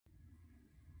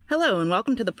Hello, and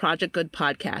welcome to the Project Good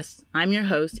podcast. I'm your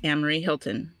host, Anne-Marie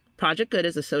Hilton. Project Good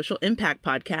is a social impact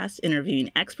podcast interviewing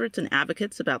experts and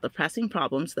advocates about the pressing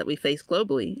problems that we face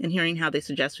globally and hearing how they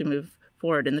suggest we move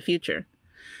forward in the future.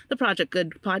 The Project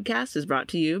Good podcast is brought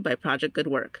to you by Project Good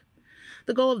Work.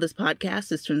 The goal of this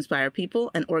podcast is to inspire people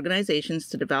and organizations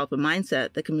to develop a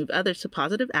mindset that can move others to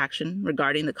positive action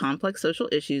regarding the complex social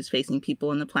issues facing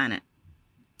people on the planet.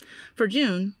 For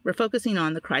June, we're focusing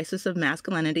on the crisis of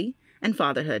masculinity and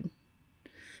fatherhood.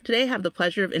 Today I have the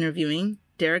pleasure of interviewing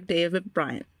Derek David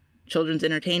Bryant, children's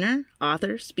entertainer,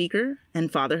 author, speaker,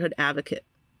 and fatherhood advocate.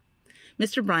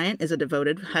 Mr. Bryant is a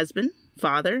devoted husband,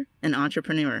 father, and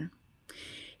entrepreneur.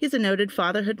 He's a noted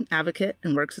fatherhood advocate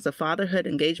and works as a fatherhood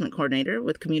engagement coordinator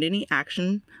with Community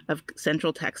Action of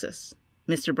Central Texas.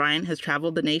 Mr. Bryant has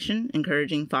traveled the nation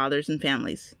encouraging fathers and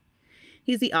families.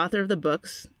 He's the author of the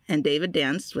books And David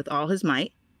Danced with All His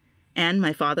Might and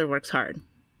My Father Works Hard.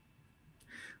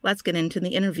 Let's get into the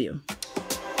interview.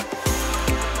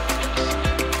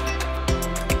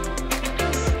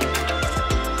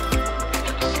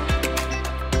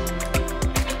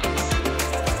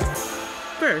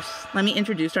 First, let me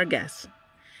introduce our guest,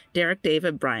 Derek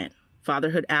David Bryant,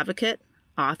 fatherhood advocate,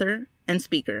 author, and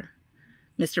speaker.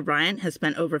 Mr. Bryant has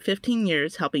spent over 15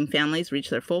 years helping families reach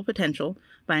their full potential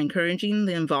by encouraging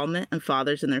the involvement of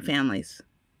fathers in their families.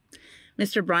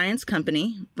 Mr. Bryant's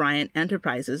company, Bryant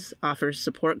Enterprises, offers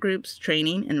support groups,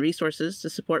 training, and resources to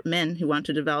support men who want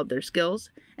to develop their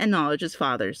skills and knowledge as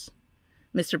fathers.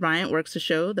 Mr. Bryant works to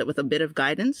show that with a bit of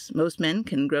guidance, most men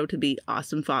can grow to be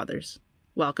awesome fathers.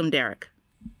 Welcome, Derek.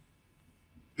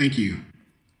 Thank you.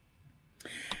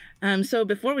 So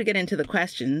before we get into the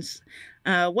questions,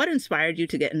 what inspired you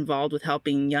to get involved with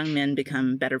helping young men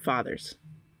become better fathers?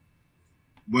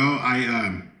 Well,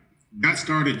 I got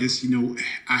started just,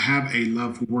 I have a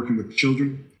love for working with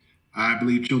children. I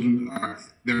believe children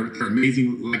they're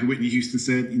amazing. Like Whitney Houston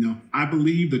said, I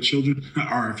believe the children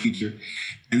are our future.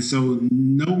 And so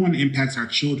no one impacts our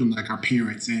children like our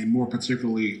parents, and more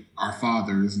particularly our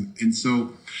fathers. And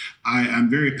so I'm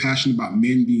very passionate about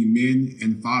men being men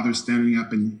and fathers standing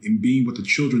up and being what the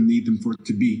children need them for it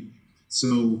to be.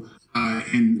 So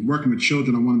and working with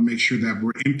children, I want to make sure that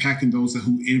we're impacting those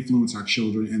who influence our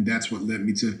children. And that's what led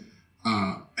me to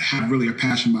have really a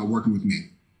passion about working with men.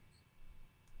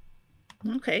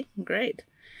 Okay, great.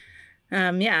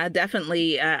 Yeah,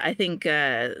 definitely. I think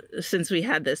since we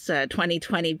had this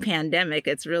 2020 pandemic,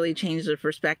 it's really changed the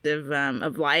perspective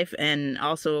of life. And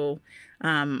also,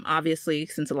 obviously,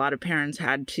 since a lot of parents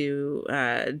had to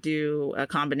do a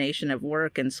combination of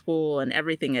work and school and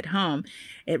everything at home,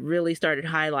 it really started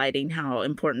highlighting how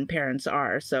important parents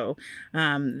are. So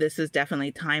this is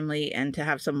definitely timely, and to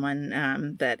have someone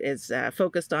that is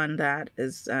focused on that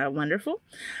is wonderful.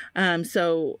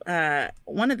 So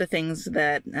one of the things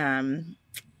that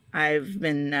I've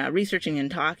been researching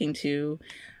and talking to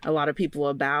a lot of people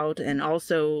about, and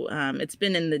also it's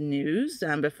been in the news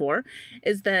before,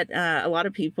 is that a lot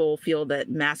of people feel that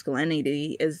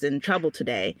masculinity is in trouble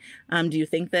today. Do you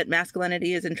think that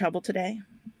masculinity is in trouble today?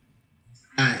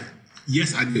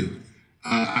 Yes, I do.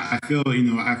 I feel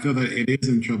that it is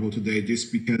in trouble today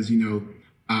just because,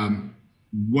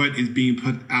 what is being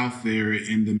put out there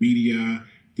in the media,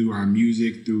 through our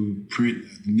music, through print,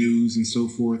 news, and so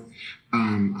forth.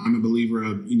 I'm a believer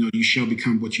of, you shall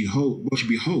become what you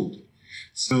behold.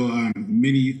 So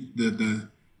many of the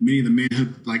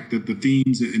manhood, like the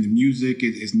themes in the music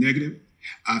is negative.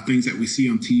 Things that we see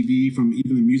on TV, from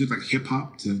even the music like hip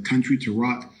hop to country to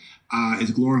rock,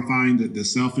 is glorifying the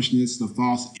selfishness, the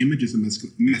false images of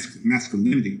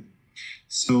masculinity.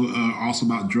 So also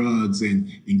about drugs and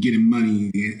getting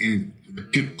money and the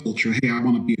pimp culture. Hey, I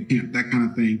want to be a pimp, that kind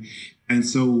of thing. And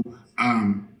so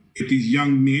if these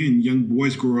young men, young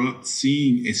boys grow up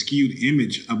seeing a skewed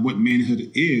image of what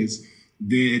manhood is,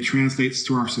 then it translates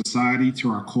to our society, to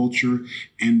our culture.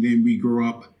 And then we grow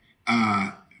up,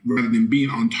 rather than being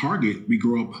on target, we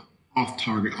grow up off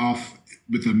target, off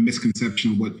with a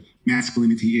misconception of what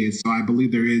masculinity is. So I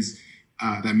believe there is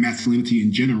that masculinity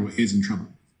in general is in trouble.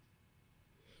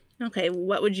 Okay,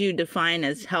 what would you define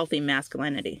as healthy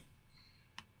masculinity?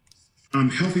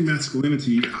 Healthy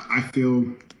masculinity, I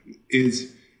feel,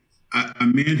 is a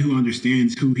man who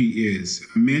understands who he is,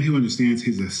 a man who understands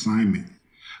his assignment.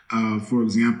 For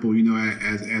example,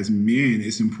 as men,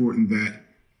 it's important that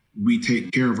we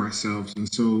take care of ourselves.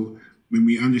 And so when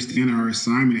we understand our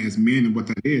assignment as men and what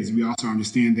that is, we also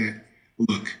understand that,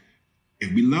 look,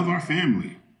 if we love our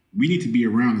family, we need to be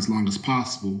around as long as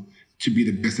possible to be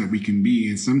the best that we can be.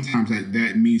 And sometimes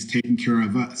that means taking care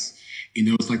of us.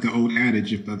 It's like the old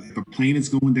adage, if a plane is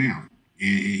going down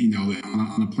And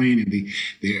on a plane, and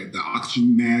the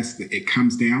oxygen mask, it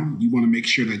comes down. You want to make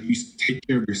sure that you take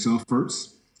care of yourself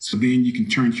first, so then you can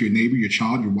turn to your neighbor, your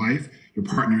child, your wife, your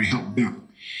partner, and help them.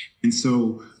 And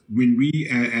so when we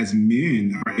as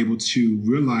men are able to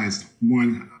realize,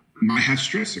 one might have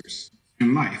stressors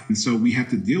in life, and so we have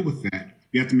to deal with that.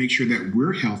 We have to make sure that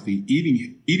we're healthy,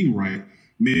 eating right,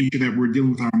 making sure that we're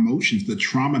dealing with our emotions, the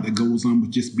trauma that goes on with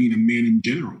just being a man in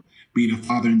general, being a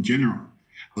father in general.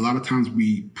 A lot of times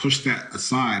we push that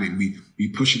aside and we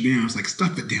push it down. It's like,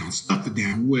 stuff it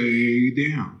down, way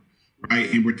down,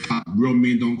 right? And we're taught real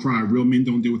men don't cry, real men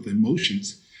don't deal with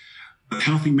emotions. But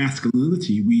healthy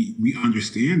masculinity, we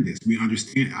understand this. We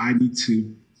understand I need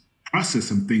to process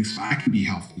some things so I can be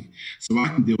healthy, so I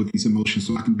can deal with these emotions,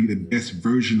 so I can be the best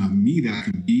version of me that I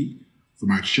can be for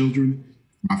my children,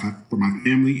 for my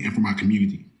family, and for my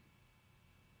community.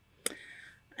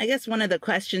 I guess one of the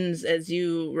questions, as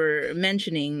you were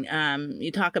mentioning,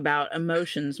 you talk about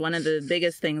emotions. One of the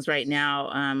biggest things right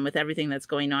now, with everything that's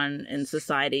going on in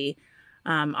society,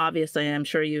 obviously, I'm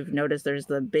sure you've noticed there's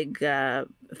the big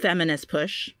feminist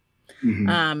push.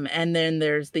 Mm-hmm. And then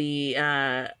there's the,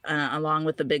 along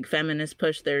with the big feminist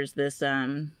push, there's this,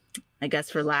 I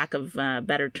guess for lack of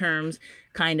better terms,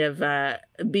 kind of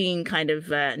being kind of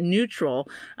neutral,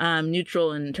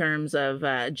 neutral in terms of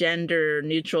gender,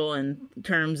 neutral in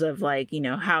terms of like,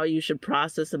 how you should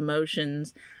process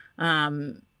emotions.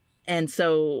 And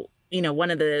so, one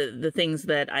of the things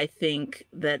that I think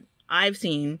that I've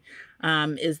seen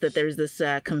is that there's this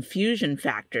confusion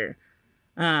factor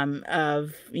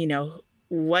of,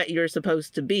 what you're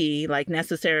supposed to be, like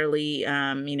necessarily,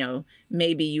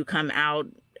 maybe you come out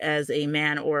as a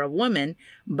man or a woman,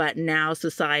 but now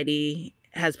society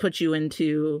has put you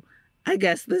into, I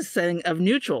guess, this thing of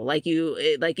neutral. Like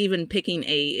like even picking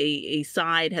a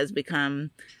side has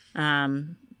become,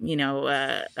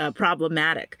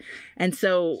 problematic. And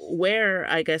so where,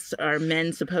 I guess, are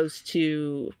men supposed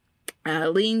to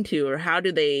lean to, or how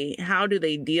do they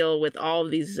deal with all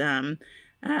of these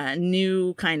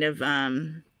new kind of,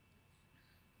 I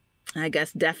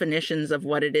guess, definitions of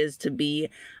what it is to be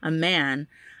a man?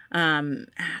 I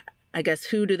guess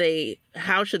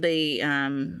how should they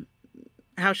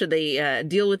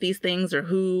deal with these things, or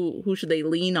who should they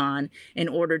lean on in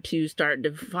order to start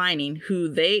defining who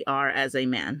they are as a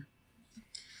man?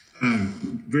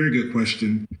 Very good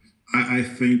question. I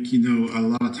think, a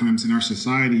lot of times in our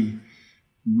society,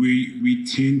 we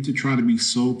tend to try to be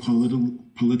so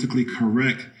politically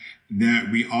correct that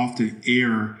we often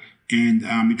err, and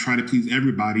we try to please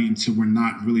everybody until we're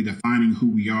not really defining who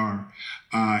we are,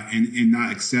 and not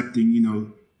accepting,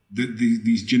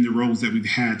 these gender roles that we've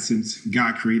had since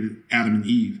God created Adam and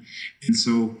Eve. And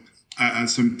so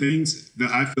some things that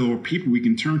I feel are people we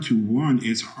can turn to. One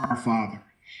is our Father,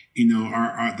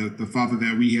 the Father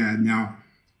that we had. Now,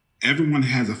 everyone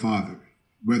has a father,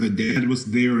 whether dad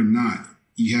was there or not.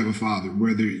 You have a father,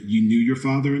 whether you knew your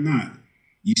father or not,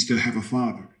 you still have a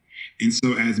father. And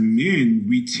so as men,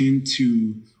 we tend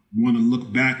to want to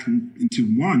look back into,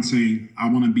 one, saying,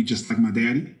 I want to be just like my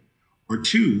daddy, or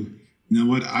two, you know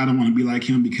what, I don't want to be like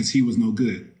him because he was no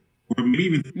good, or maybe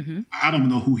even I don't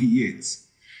know who he is.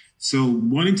 So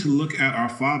wanting to look at our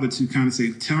father to kind of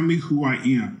say, tell me who I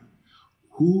am.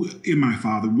 Who is my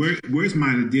father? Where's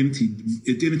my identity?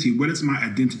 Where does my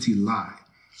identity lie?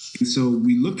 And so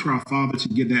we look to our father to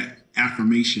get that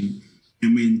affirmation.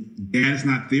 And when dad is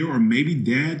not there, or maybe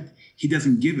dad, he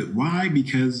doesn't give it. Why?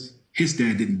 Because his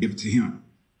dad didn't give it to him.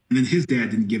 And then his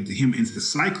dad didn't give it to him. And it's the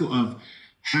cycle of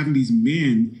having these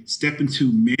men step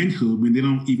into manhood when they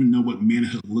don't even know what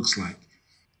manhood looks like.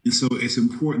 And so it's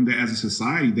important that as a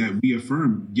society that we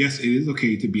affirm, yes, it is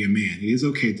okay to be a man. It is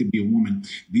okay to be a woman.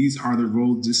 These are the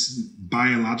roles.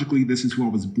 Biologically, this is who I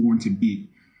was born to be.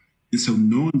 And so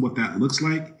knowing what that looks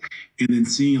like, and then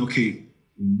seeing, okay,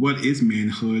 what is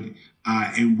manhood,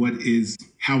 and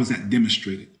how is that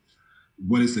demonstrated?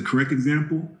 What is the correct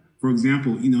example? For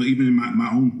example, even in my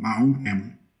own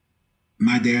family,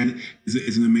 my dad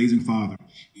is an amazing father.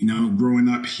 Growing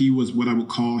up, he was what I would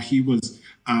call,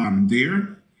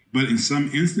 there, but in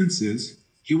some instances,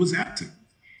 he was absent.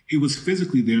 He was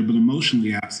physically there, but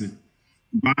emotionally absent.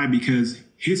 Why? Because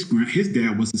his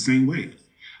dad was the same way.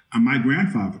 My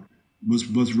grandfather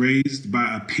was raised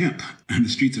by a pimp in the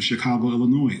streets of Chicago,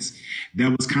 Illinois.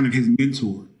 That was kind of his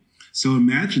mentor. So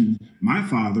imagine my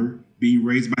father being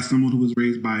raised by someone who was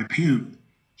raised by a pimp.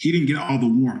 He didn't get all the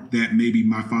warmth that maybe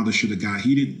my father should have got.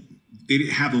 They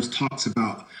didn't have those talks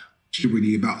about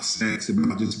puberty, about sex,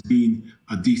 about just being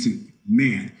a decent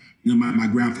man. My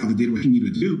grandfather did what he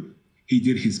needed to do. He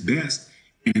did his best.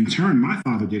 And in turn, my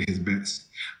father did his best.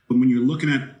 But when you're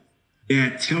looking at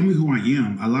Dad, tell me who I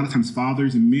am. A lot of times,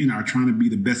 fathers and men are trying to be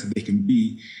the best that they can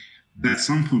be. But at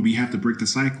some point, we have to break the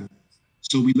cycle.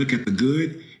 So we look at the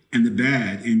good and the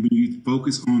bad. And when you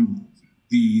focus on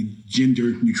the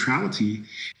gender neutrality,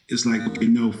 it's like, okay,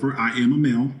 no, for I am a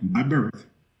male by birth,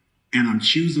 and I'm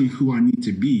choosing who I need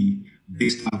to be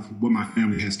based off what my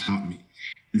family has taught me.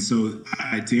 And so,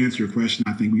 to answer your question,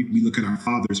 I think we look at our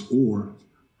fathers or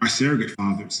our surrogate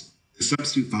fathers, the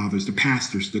substitute fathers, the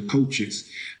pastors, the coaches,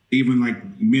 even like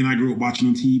men I grew up watching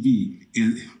on TV,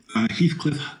 and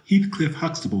Heathcliff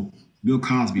Huxtable, Bill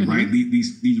Cosby, right?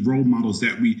 These role models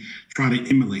that we try to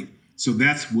emulate. So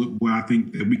that's what I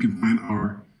think that we can find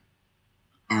our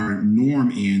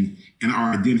norm in, and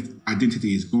our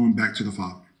identity is going back to the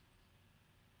father.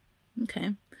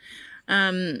 Okay.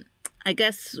 I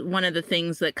guess one of the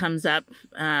things that comes up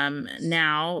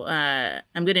now,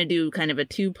 I'm going to do kind of a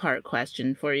two-part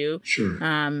question for you. Sure.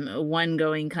 One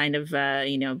going kind of,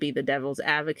 be the devil's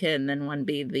advocate, and then one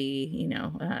be the,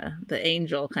 the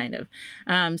angel kind of.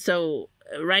 So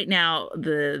right now,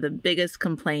 the biggest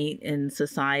complaint in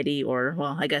society, or,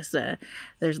 well, I guess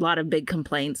there's a lot of big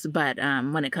complaints, but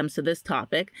when it comes to this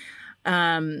topic,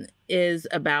 is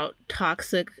about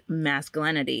toxic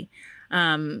masculinity.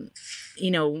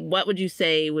 What would you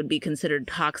say would be considered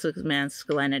toxic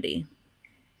masculinity?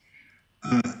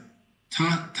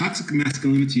 Toxic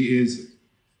masculinity is,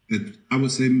 I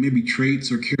would say, maybe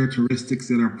traits or characteristics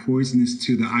that are poisonous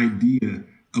to the idea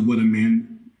of what a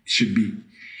man should be.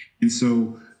 And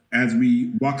so as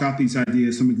we walk out these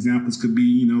ideas, some examples could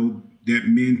be, that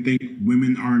men think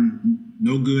women are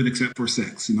no good except for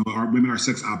sex. Our women are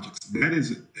sex objects. That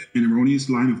is an erroneous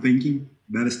line of thinking.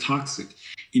 That is toxic.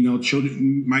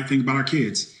 Children might think about our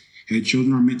kids. Hey,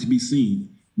 children are meant to be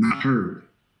seen, not heard.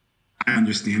 I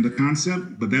understand the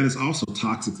concept, but that is also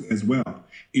toxic as well.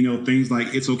 Things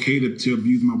like it's okay to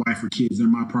abuse my wife or kids. They're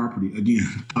my property. Again,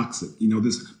 toxic.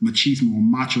 This machismo,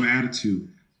 macho attitude,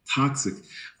 toxic.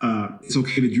 It's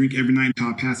okay to drink every night until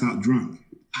I pass out drunk.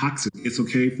 Toxic. It's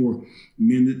okay for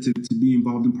men to be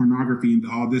involved in pornography and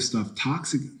all this stuff.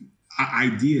 Toxic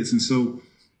ideas. And so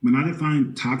when I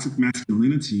define toxic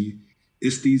masculinity,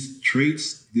 it's these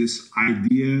traits, this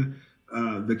idea,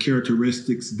 the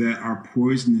characteristics that are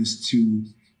poisonous to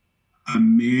a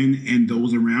man and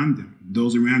those around him.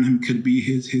 Those around him could be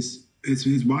his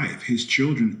wife, his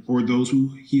children, or those who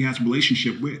he has a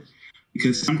relationship with.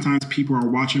 Because sometimes people are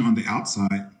watching on the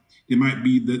outside. It might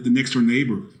be the next door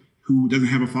neighbor who doesn't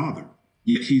have a father,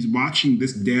 yet he's watching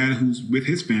this dad who's with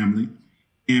his family.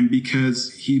 And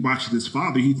because he watches his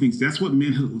father, he thinks that's what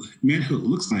manhood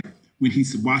looks like when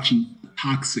he's watching a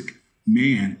toxic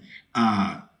man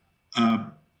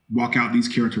walk out these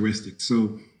characteristics.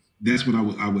 So that's what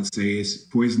I would say is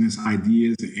poisonous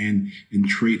ideas and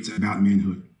traits about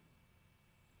manhood.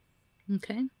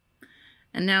 Okay.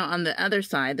 And now on the other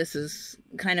side, this is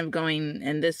kind of going,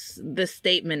 and this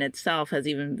statement itself has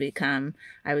even become,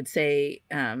 I would say,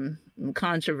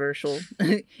 controversial.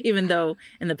 Even though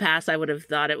in the past I would have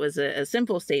thought it was a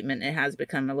simple statement, it has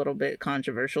become a little bit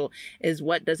controversial, is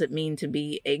what does it mean to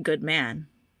be a good man?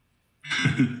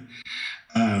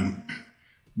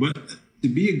 But to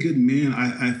be a good man,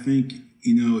 I think,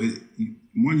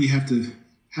 one, you have to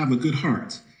have a good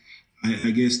heart.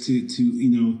 I guess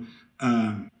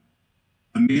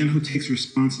a man who takes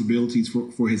responsibilities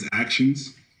for his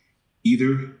actions,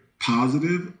 either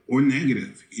positive or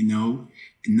negative,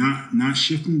 not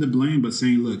shifting the blame, but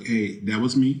saying, look, hey, that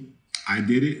was me. I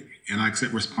did it, and I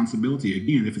accept responsibility.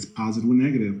 Again, if it's positive or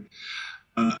negative.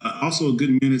 Also, a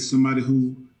good man is somebody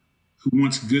who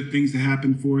wants good things to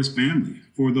happen for his family,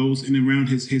 for those in and around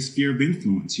his sphere of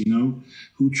influence,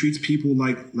 who treats people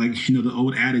like the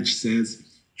old adage says,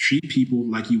 treat people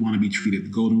like you want to be treated, the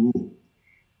golden rule.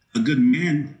 A good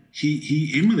man,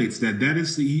 he emulates that. That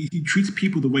is, he treats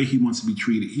people the way he wants to be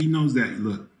treated. He knows that,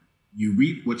 look, you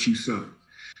reap what you sow.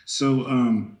 So,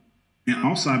 and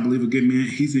also I believe a good man,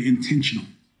 he's intentional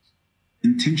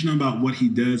about what he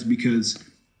does, because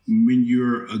when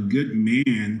you're a good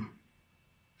man,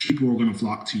 people are going to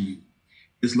flock to you.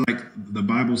 It's like the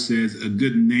Bible says, a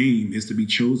good name is to be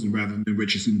chosen rather than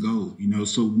riches and gold.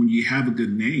 So when you have a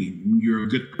good name, when you're a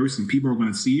good person, people are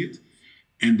going to see it,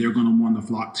 and they're going to want to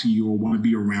flock to you or want to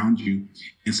be around you.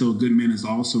 And so a good man is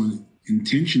also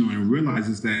intentional and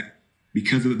realizes that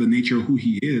because of the nature of who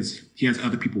he is, he has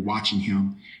other people watching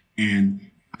him, and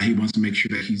he wants to make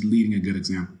sure that he's leading a good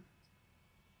example.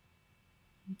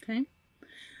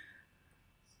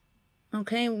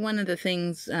 Okay, one of the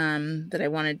things that I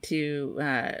wanted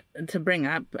to bring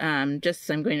up, I'm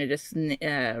going to just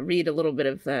read a little bit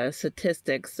of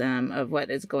statistics of what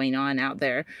is going on out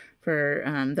there for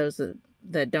those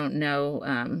that don't know.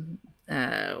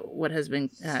 what has been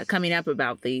coming up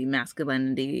about the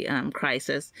masculinity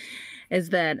crisis is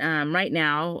that right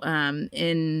now,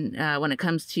 when it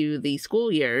comes to the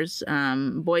school years,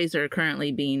 boys are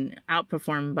currently being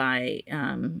outperformed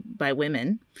by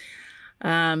women.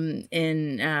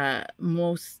 In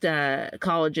most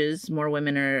colleges, more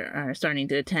women are starting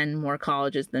to attend more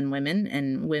colleges than women,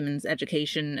 and women's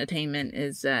education attainment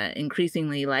is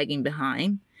increasingly lagging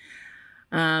behind.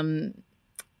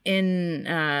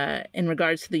 In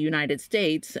regards to the United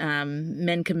States,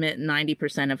 men commit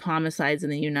 90% of homicides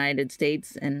in the United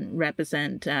States and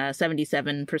represent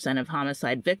 77% of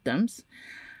homicide victims.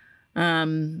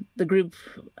 The group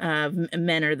of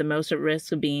men are the most at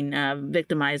risk of being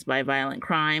victimized by violent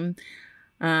crime.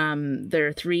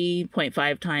 They're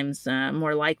 3.5 times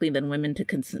more likely than women to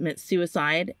commit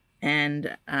suicide.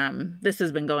 And this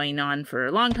has been going on for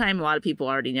a long time. A lot of people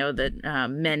already know that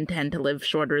men tend to live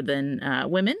shorter than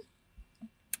women.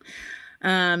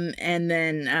 And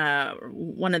then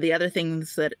one of the other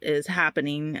things that is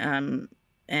happening,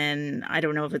 and I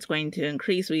don't know if it's going to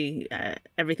increase.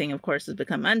 Everything, of course, has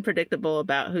become unpredictable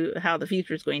about how the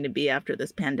future is going to be after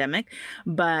this pandemic.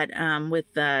 But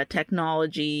with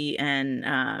technology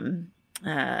and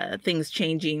things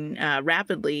changing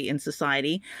rapidly in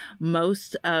society,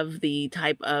 most of the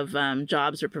type of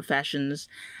jobs or professions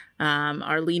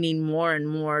are leaning more and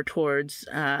more towards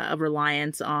a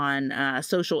reliance on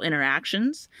social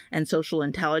interactions and social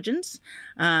intelligence.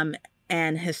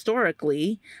 And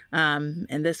historically,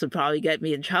 and this would probably get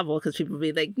me in trouble because people would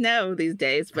be like, no, these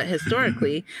days, but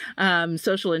historically,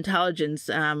 social intelligence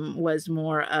was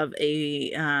more of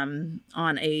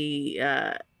on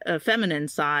a feminine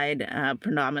side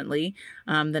predominantly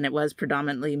than it was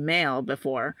predominantly male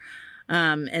before.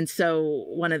 And so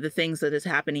one of the things that is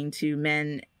happening to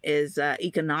men is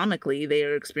economically, they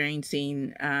are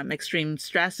experiencing extreme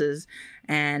stresses.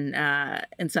 And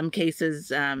in some cases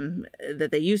that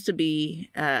they used to be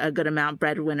a good amount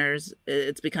breadwinners,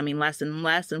 it's becoming less and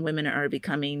less, and women are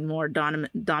becoming more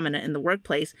dominant in the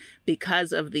workplace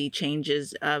because of the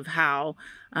changes of how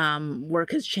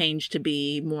work has changed to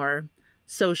be more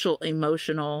social,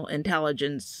 emotional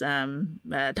intelligence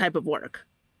type of work.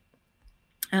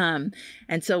 And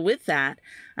so with that,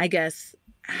 I guess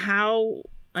how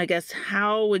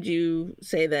would you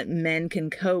say that men can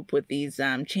cope with these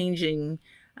changing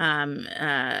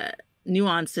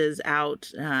nuances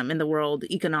out in the world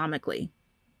economically?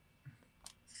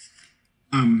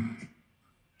 I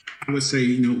would say,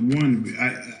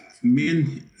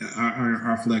 men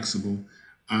are flexible.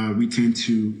 We tend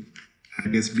to, I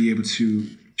guess, be able to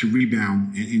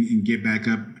rebound and get back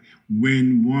up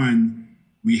when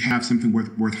we have something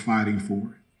worth fighting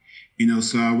for.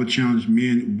 So I would challenge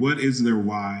men, what is their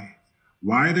why?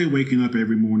 Why are they waking up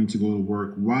every morning to go to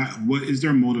work? What is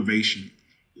their motivation?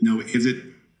 Is it,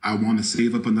 I want to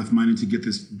save up enough money to get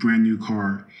this brand new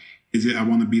car? Is it, I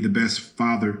want to be the best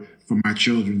father for my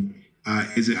children?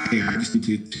 Is it, hey, I just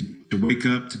need to wake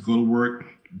up, to go to work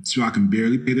so I can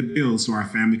barely pay the bills so our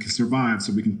family can survive,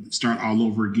 so we can start all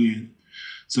over again?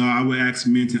 So I would ask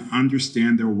men to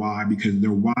understand their why, because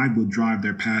their why will drive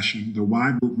their passion. Their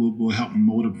why will help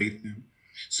motivate them.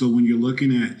 So when you're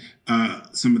looking at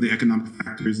some of the economic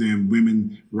factors and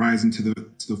women rising to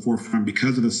the forefront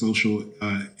because of the social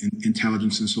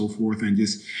intelligence and so forth, and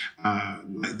just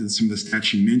like some of the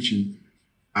stats you mentioned,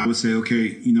 I would say,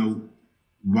 okay,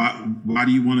 why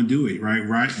do you want to do it, right?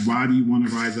 Why do you want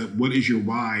to rise up? What is your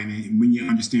why? And when you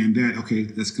understand that, okay,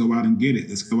 let's go out and get it.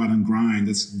 Let's go out and grind.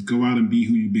 Let's go out and be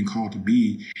who you've been called to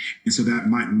be. And so that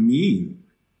might mean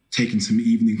taking some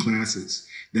evening classes.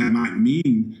 That might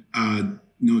mean,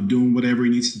 doing whatever he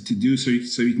needs to do so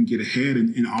you can get ahead,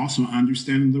 and also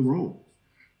understanding the role.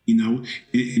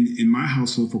 In my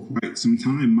household for quite some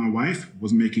time, my wife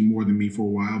was making more than me for a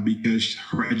while because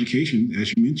her education,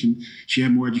 as you mentioned, she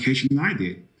had more education than I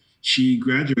did. She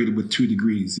graduated with 2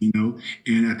 degrees,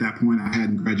 and at that point I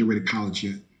hadn't graduated college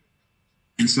yet.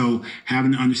 And so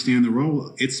having to understand the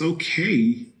role, it's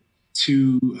okay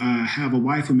to have a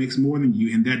wife who makes more than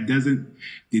you, and that doesn't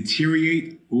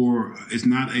deteriorate or it's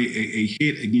not a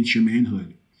hit against your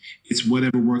manhood. It's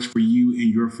whatever works for you and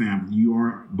your family. You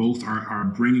are both are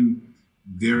bringing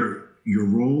your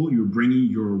role, you're bringing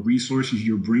your resources,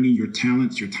 you're bringing your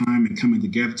talents, your time, and coming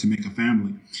together to make a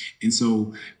family. And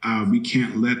so we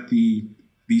can't let these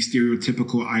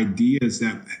stereotypical ideas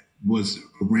that was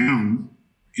around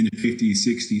in the 50s,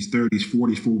 60s, 30s,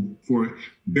 40s for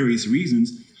various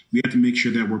reasons. We have to make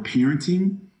sure that we're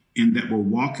parenting and that we're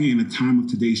walking in a time of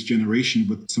today's generation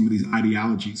with some of these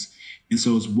ideologies. And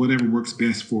so it's whatever works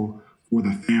best for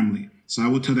the family. So I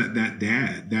would tell that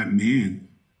dad, that man,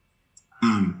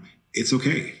 it's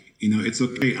okay. It's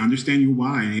okay. Understand your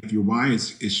why. And if your why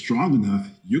is strong enough,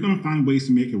 you're going to find ways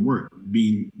to make it work.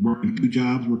 Working 2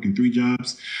 jobs, working 3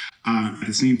 jobs, at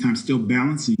the same time, still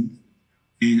balancing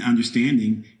and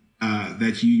understanding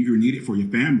that you're needed for your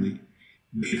family.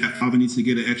 If that father needs to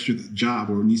get an extra job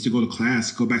or needs to go to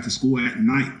class, go back to school at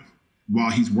night while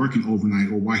he's working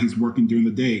overnight or while he's working during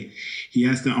the day, he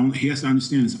has to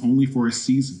understand it's only for a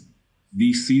season.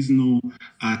 These seasonal,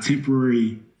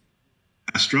 temporary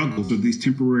struggles or these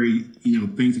temporary,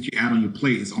 things that you add on your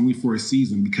plate is only for a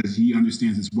season because he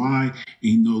understands his why and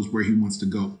he knows where he wants to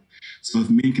go. So if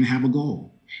men can have a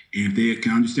goal and if they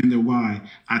can understand their why,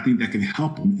 I think that can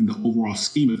help them in the overall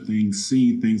scheme of things,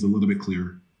 seeing things a little bit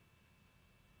clearer.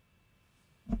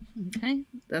 Okay,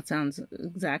 that sounds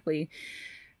exactly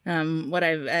what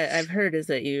I've heard is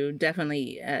that you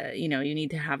definitely you need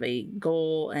to have a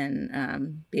goal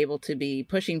and be able to be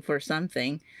pushing for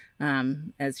something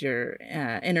as your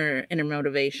inner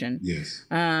motivation. Yes.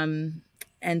 And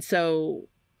so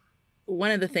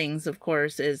one of the things, of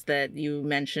course, is that you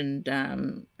mentioned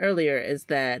earlier is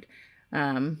that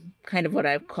kind of what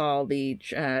I call the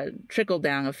trickle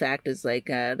down effect is like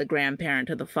the grandparent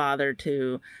to the father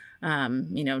to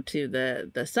to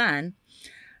the son.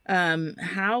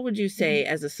 How would you say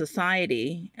as a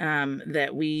society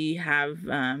that we have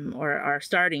or are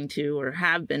starting to or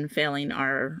have been failing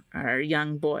our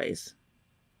young boys?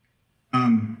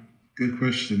 Good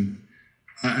question.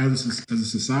 As a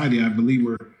society, I believe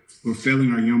we're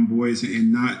failing our young boys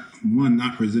and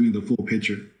not presenting the full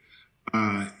picture.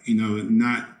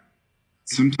 Not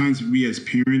sometimes we as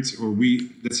parents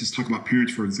let's just talk about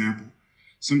parents, for example.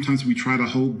 Sometimes we try to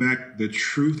hold back the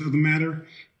truth of the matter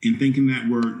in thinking that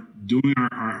we're doing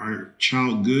our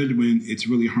child good when it's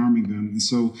really harming them. And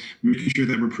so making sure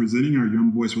that we're presenting our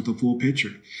young boys with the full picture.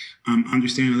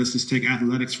 Understanding, let's just take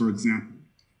athletics, for example.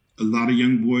 A lot of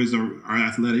young boys are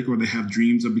athletic or they have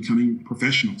dreams of becoming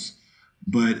professionals,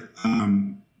 but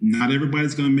not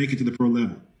everybody's going to make it to the pro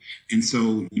level. And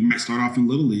so you might start off in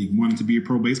Little League wanting to be a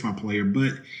pro baseball player,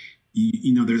 but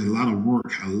there's a lot of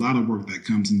work that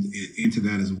comes into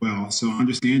that as well. So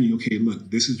understanding, okay, look,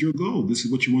 this is your goal. This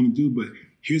is what you want to do, but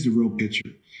here's the real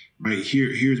picture, right?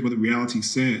 Here's what the reality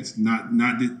says, not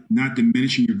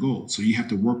diminishing your goal. So you have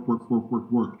to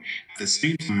work. At the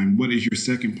same time, what is your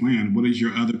second plan? What is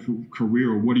your other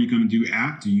career? Or what are you going to do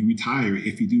after you retire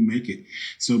if you do make it?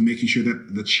 So making sure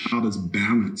that the child is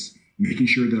balanced, making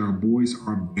sure that our boys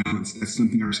are balanced. That's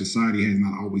something our society has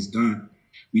not always done.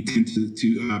 We tend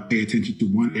to pay attention to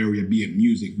one area, be it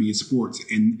music, be it sports,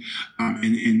 and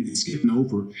skipping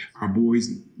over our boys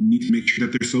need to make sure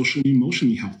that they're socially and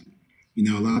emotionally healthy.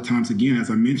 A lot of times, again, as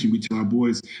I mentioned, we tell our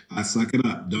boys, suck it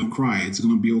up, don't cry, it's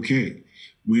going to be okay.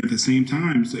 When at the same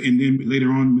time, and then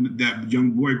later on, when that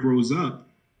young boy grows up,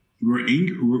 we're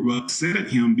angry, we're upset at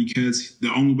him because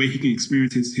the only way he can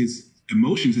experience his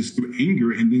emotions is through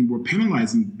anger, and then we're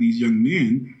penalizing these young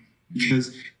men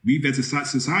because we, as a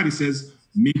society, says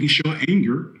men can show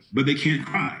anger, but they can't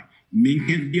cry. Men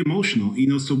can't be emotional,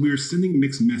 so we're sending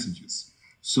mixed messages.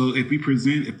 So if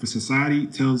a society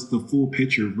tells the full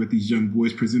picture with these young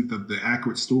boys, present the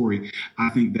accurate story, I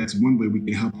think that's one way we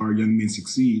can help our young men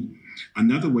succeed.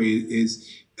 Another way is,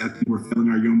 I think we're failing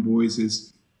our young boys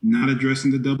is not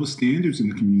addressing the double standards in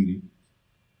the community.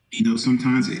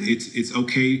 Sometimes it's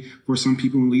okay for some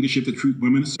people in leadership to treat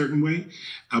women a certain way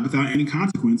without any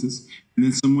consequences. And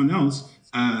then someone else,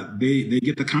 they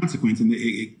get the consequence and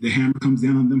the hammer comes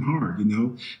down on them hard.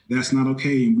 That's not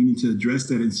okay. And we need to address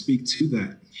that and speak to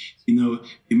that.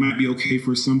 It might be okay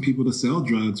for some people to sell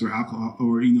drugs or alcohol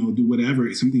or, do whatever,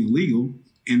 it's something illegal.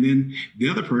 And then the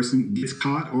other person gets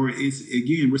caught, or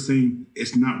we're saying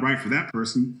it's not right for that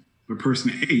person. But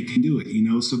person A can do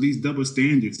it, So these double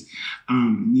standards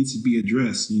needs to be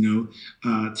addressed,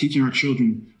 teaching our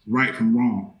children right from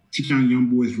wrong, teaching our young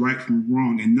boys right from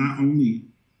wrong, and not only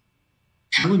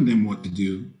telling them what to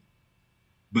do,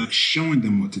 but showing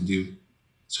them what to do.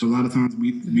 So a lot of times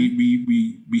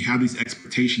we have these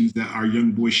expectations that our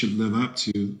young boys should live up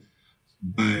to,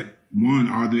 but one,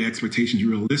 are the expectations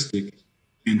realistic?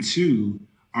 And two,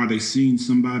 are they seeing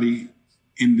somebody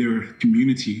in their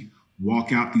community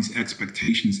walk out these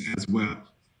expectations as well?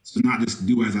 So not just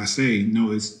do as I say,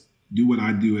 no, it's do what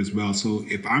I do as well. So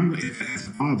if as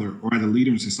a father or as a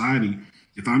leader in society,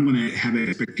 if I'm going to have an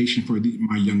expectation for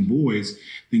my young boys,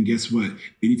 then guess what?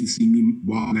 They need to see me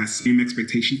walk that same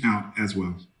expectation out as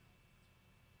well.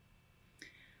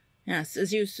 Yes,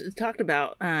 as you talked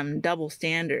about double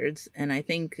standards, and I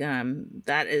think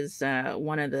that is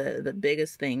one of the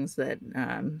biggest things that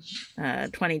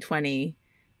 2020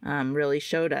 really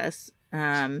showed us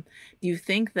Do you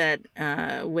think that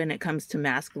when it comes to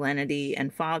masculinity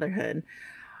and fatherhood,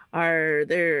 are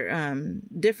there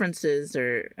differences,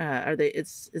 or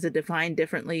is it defined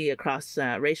differently across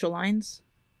racial lines?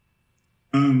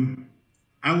 Um,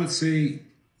 I would say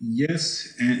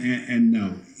yes and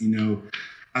no.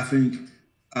 I think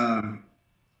um,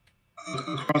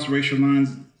 across racial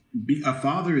lines, a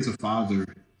father is a father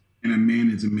and a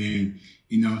man is a man.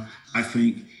 I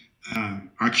think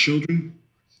our children,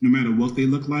 no matter what they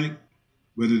look like,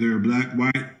 whether they're black,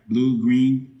 white, blue,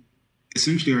 green,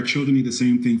 essentially our children need the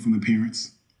same thing from the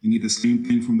parents. They need the same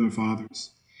thing from their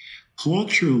fathers.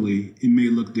 Culturally, it may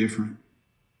look different.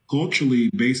 Culturally,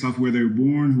 based off where they're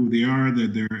born, who they are,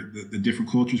 the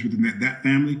different cultures within that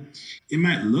family, it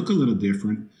might look a little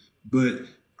different, but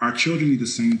our children need the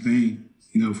same thing,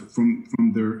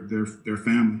 from their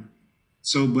family.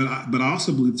 So, but I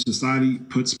also believe society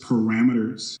puts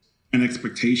parameters and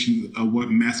expectations of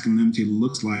what masculinity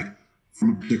looks like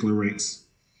from a particular race.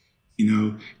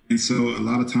 And so a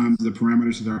lot of times the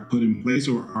parameters that are put in place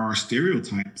are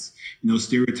stereotypes,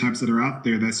 stereotypes that are out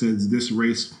there that says this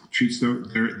race treats their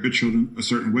children a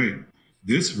certain way.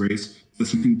 This race does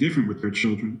something different with their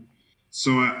children.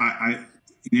 So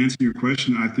in answer to your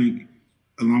question, I think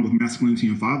along with masculinity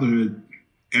and fatherhood,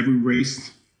 every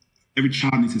race, every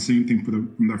child needs the same thing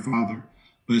from their father,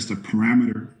 but it's the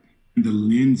parameter and the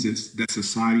lenses that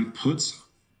society puts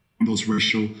on those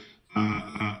racial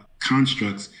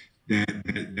constructs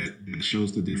that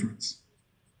shows the difference.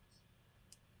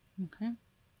 Okay.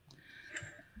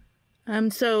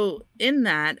 So in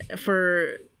that,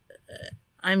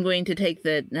 I'm going to take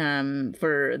that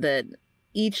for that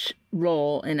each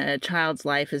role in a child's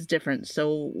life is different.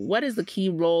 So what is the key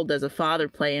role does a father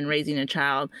play in raising a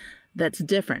child that's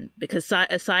different? Because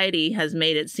society has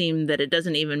made it seem that it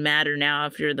doesn't even matter now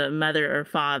if you're the mother or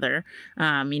father.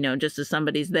 Just as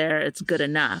somebody's there, it's good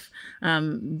enough.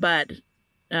 But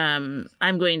I'm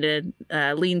going to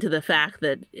lean to the fact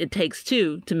that it takes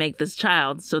two to make this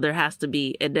child, so there has to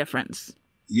be a difference.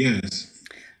 Yes.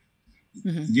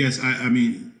 Mm-hmm. Yes, I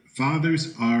mean,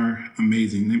 fathers are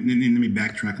amazing. Let me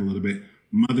backtrack a little bit.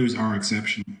 Mothers are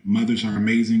exceptional. Mothers are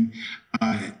amazing.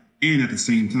 And at the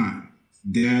same time,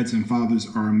 dads and fathers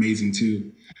are amazing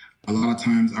too. A lot of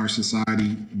times our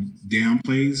society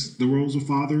downplays the roles of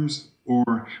fathers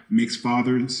or makes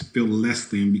fathers feel less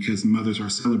than because mothers are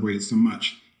celebrated so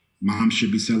much. Mom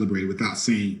should be celebrated without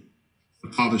saying.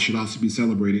 The father should also be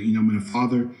celebrated. When a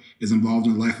father is involved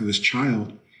in the life of his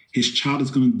child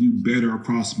is going to do better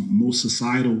across most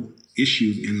societal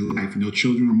issues in life.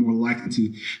 Children are more likely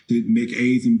to make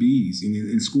A's and B's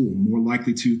in school, more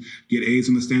likely to get A's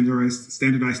on the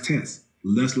standardized tests,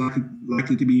 less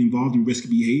likely to be involved in risky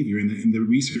behavior, and the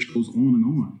research goes on and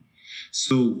on.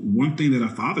 So one thing that a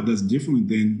father does differently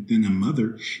than a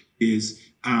mother is,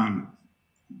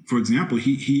 for example,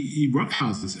 he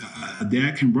roughhouses. A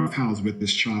dad can roughhouse with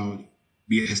this child,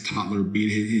 be it his toddler, be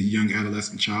it his young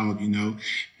adolescent child,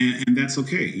 and that's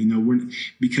okay,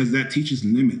 because that teaches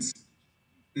limits.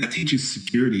 That teaches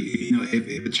security.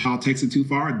 If a child takes it too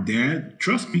far, dad,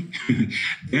 trust me,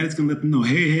 dad's gonna let them know,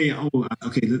 hey, oh,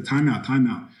 okay, time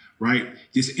out, right?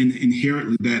 Just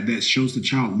inherently that shows the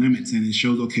child limits, and it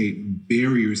shows, okay,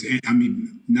 barriers. I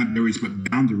mean, not barriers,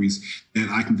 but boundaries that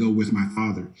I can go with my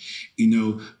father.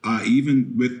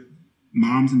 Even with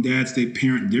moms and dads, they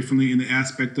parent differently in the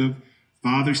aspect of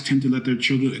fathers tend to let their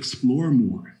children explore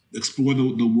more, explore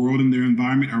the world and their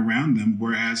environment around them,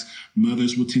 whereas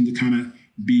mothers will tend to kind of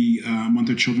be want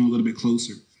their children a little bit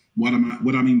closer. What I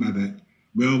mean by that?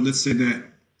 Well, let's say that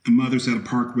a mother's at a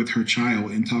park with her child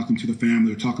and talking to the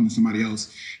family or talking to somebody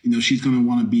else. She's going to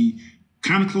want to be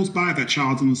kind of close by if that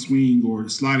child's on the swing or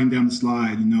sliding down the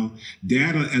slide.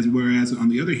 Dad, whereas on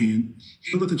the other hand,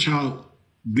 he'll let the child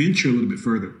venture a little bit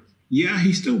further. Yeah,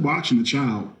 he's still watching the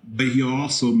child, but he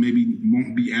also maybe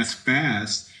won't be as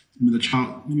fast when the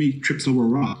child maybe trips over a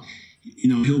rock.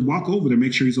 He'll walk over to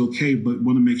make sure he's okay, but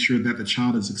want to make sure that the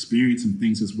child is experiencing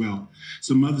things as well.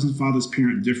 So mothers and fathers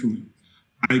parent differently.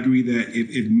 I agree that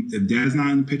if dad's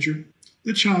not in the picture,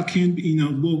 the child can,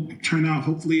 will turn out,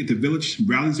 hopefully, if the village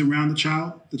rallies around the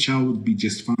child will be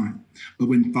just fine. But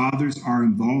when fathers are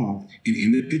involved and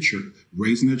in the picture,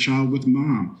 raising a child with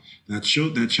mom, that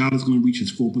child is going to reach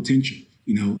its full potential.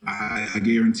 I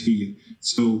guarantee you.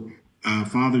 So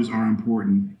fathers are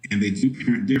important, and they do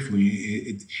parent differently.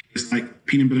 It's like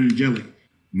peanut butter and jelly.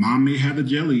 Mom may have the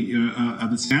jelly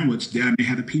of the sandwich. Dad may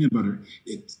have the peanut butter.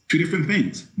 It's two different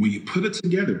things. When you put it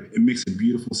together, it makes a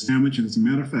beautiful sandwich. And as a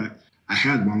matter of fact, I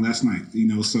had one last night,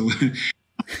 so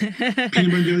peanut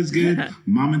butter and jelly is good.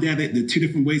 Mom and dad, the two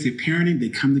different ways they're parenting, they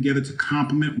come together to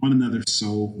complement one another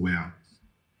so well.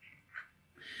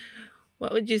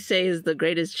 What would you say is the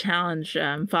greatest challenge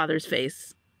fathers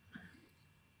face?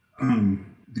 The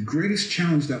greatest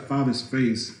challenge that fathers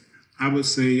face, I would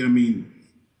say, I mean,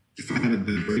 if I had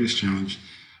the greatest challenge,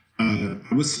 I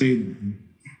would say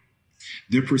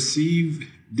the perceived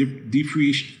the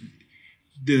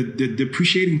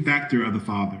depreciating factor of the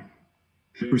father,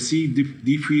 the perceived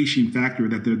depreciation factor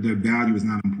that their value is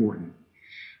not important.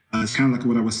 It's kind of like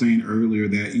what I was saying earlier,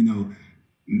 that, you know,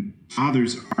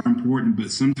 fathers are important, but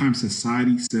sometimes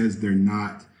society says they're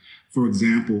not. For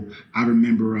example, I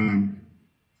remember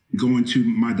going to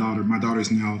my daughter. My daughter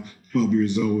is now 12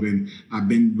 years old, and I've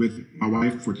been with my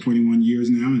wife for 21 years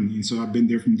now. And so I've been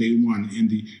there from day one in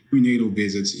the prenatal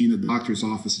visits, in the doctor's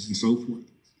offices and so forth.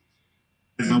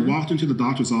 As I walked into the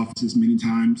doctor's offices, many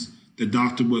times the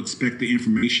doctor will expect the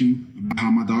information about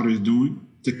how my daughter is doing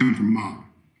to come from mom.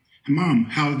 Mom,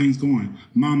 how are things going?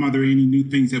 Mom, are there any new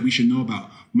things that we should know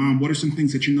about? Mom, what are some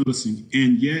things that you're noticing?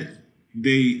 And yet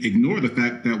they ignore the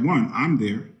fact that, one, I'm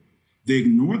there. They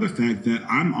ignore the fact that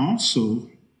I'm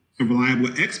also a reliable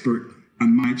expert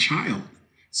on my child.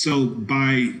 So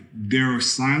by their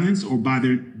silence, or by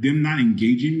them not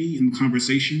engaging me in the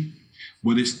conversation,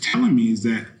 what it's telling me is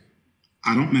that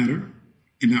I don't matter,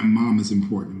 and that mom is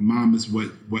important. Mom is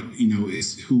what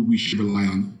is who we should rely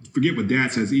on. Forget what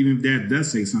dad says. Even if dad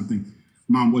does say something,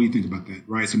 mom, what do you think about that?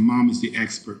 Right? So mom is the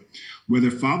expert.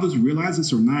 Whether fathers realize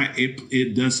this or not,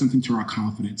 it does something to our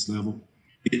confidence level.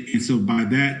 And so by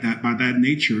that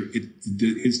nature,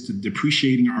 it's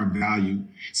depreciating our value.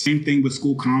 Same thing with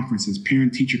school conferences,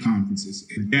 parent-teacher conferences.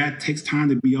 If dad takes time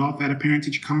to be off at a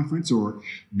parent-teacher conference or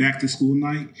back to school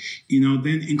night,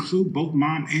 then include both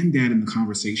mom and dad in the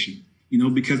conversation.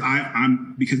 Because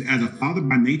because as a father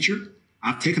by nature,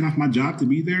 I've taken off my job to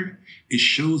be there. It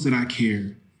shows that I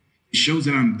care. It shows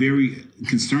that I'm very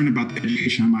concerned about the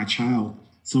education of my child.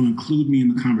 So include me in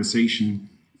the conversation.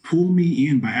 Pull me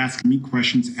in by asking me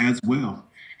questions as well.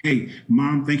 Hey,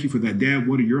 mom, thank you for that. Dad,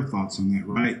 what are your thoughts on that,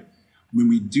 right?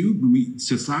 When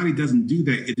society doesn't do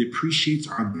that, it depreciates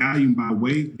our value by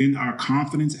way, then our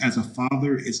confidence as a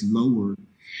father is lowered.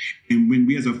 And when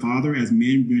we as a father, as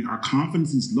men, when our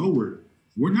confidence is lowered,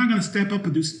 we're not going to step up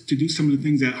and do some of the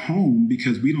things at home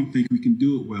because we don't think we can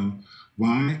do it well.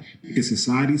 Why? Because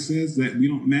society says that we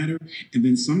don't matter. And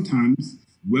then sometimes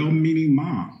well-meaning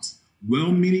moms,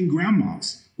 well-meaning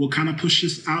grandmas will kind of push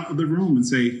us out of the room and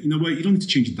say, you know what, you don't need to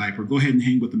change a diaper. Go ahead and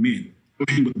hang with the men. Go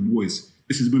hang with the boys.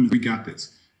 This is women. We got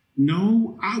this.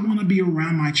 No, I want to be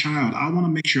around my child. I want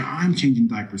to make sure I'm changing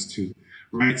diapers too,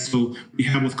 right? So we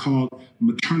have what's called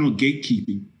maternal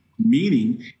gatekeeping,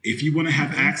 meaning if you want to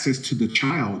have access to the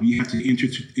child, you have to enter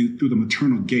through the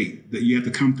maternal gate, that you have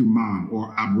to come through mom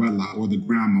or abuela or the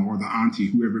grandma or the auntie,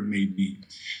 whoever it may be.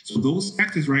 So those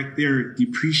factors right there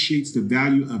depreciates the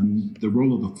value of the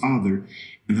role of the father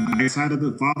and the eyesight of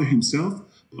the father himself,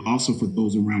 but also for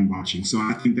those around watching. So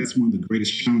I think that's one of the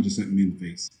greatest challenges that men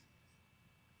face.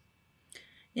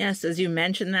 Yes, as you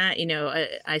mentioned that,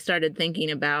 I started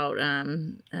thinking about,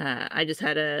 I just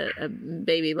had a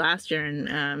baby last year,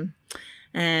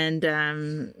 and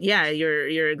yeah,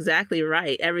 you're exactly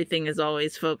right. Everything is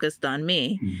always focused on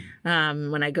me.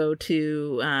 When I go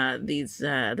to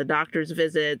the doctor's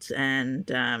visits and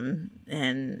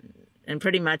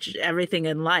pretty much everything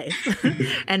in life.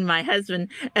 and my husband,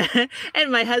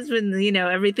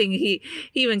 everything, he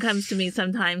even comes to me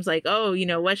sometimes like, oh,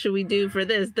 what should we do for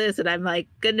this? And I'm like,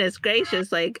 goodness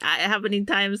gracious, like, how many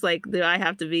times, like, do I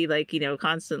have to be like,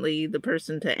 constantly the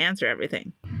person to answer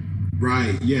everything?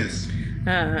 Right. Yes.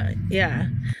 Yeah.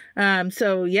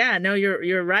 So yeah, no,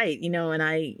 you're right. And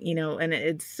and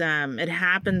it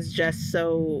happens just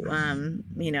so,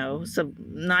 so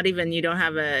not even, you don't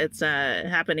have it's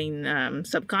happening,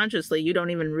 subconsciously. You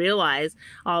don't even realize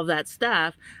all of that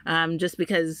stuff, just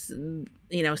because,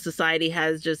 society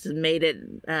has just made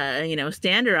it,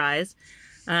 standardized.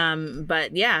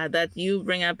 But yeah, that you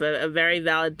bring up a very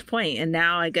valid point. And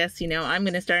now I guess, I'm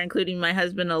going to start including my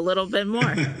husband a little bit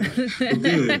more.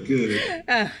 Good.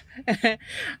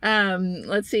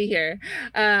 Let's see here.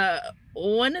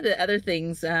 One of the other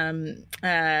things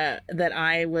that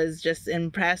I was just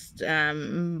impressed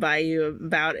by you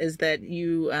about is that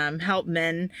you help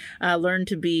men learn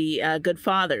to be good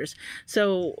fathers.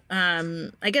 So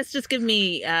I guess just give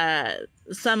me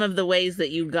some of the ways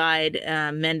that you guide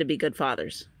men to be good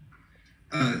fathers.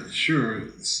 Sure.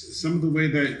 Some of the way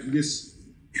that this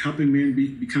helping men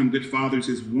become good fathers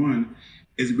is when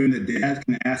the dad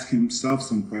can ask himself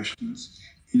some questions.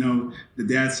 The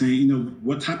dad saying,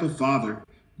 what type of father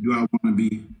do I want to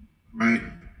be, right?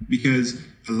 Because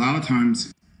a lot of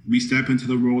times we step into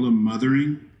the role of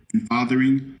mothering and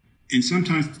fathering, and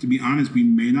sometimes, to be honest, we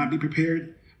may not be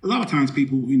prepared, A lot of times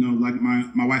people, like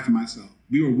my wife and myself,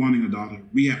 we were wanting a daughter.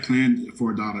 We had planned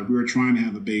for a daughter. We were trying to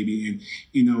have a baby,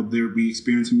 and we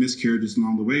experienced miscarriages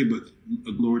along the way, but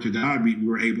glory to God, we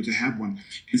were able to have one.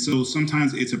 And so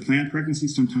sometimes it's a planned pregnancy,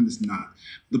 sometimes it's not.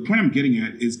 The point I'm getting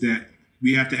at is that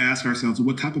we have to ask ourselves,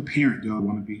 what type of parent do I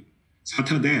want to be? So I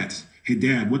tell dads, hey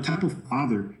dad, what type of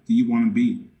father do you want to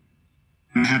be?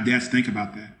 And I have dads think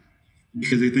about that,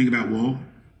 because they think about, well,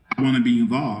 I want to be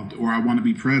involved, or I want to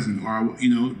be present, or,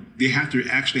 they have to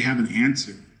actually have an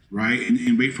answer, right?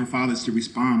 And wait for fathers to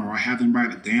respond, or I have them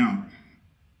write it down.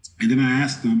 And then I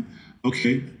ask them,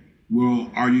 okay,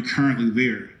 well, are you currently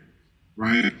there,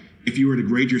 right? If you were to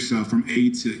grade yourself from A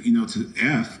to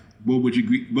F,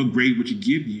 what grade would you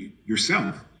give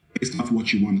yourself based off of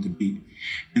what you wanted to be?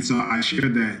 And so I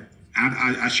shared that.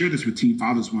 I shared this with teen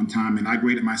fathers one time, and I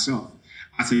graded myself.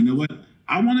 I said, you know what?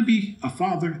 I want to be a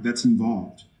father that's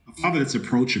involved, a father that's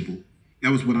approachable.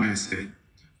 That was what I had said.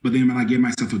 But then when I gave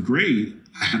myself a grade,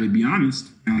 I had to be honest,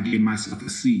 and I gave myself a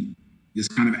C,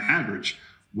 just kind of average.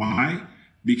 Why?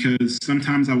 Because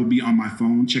sometimes I would be on my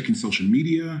phone checking social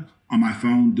media, on my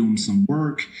phone doing some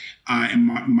work, and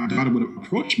my daughter would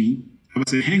approach me. I would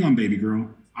say, hang on, baby girl,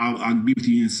 I'll be with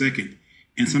you in a second.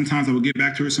 And sometimes I would get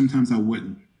back to her, sometimes I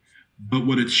wouldn't. But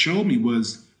what it showed me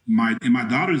was, in my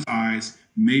daughter's eyes,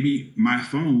 maybe my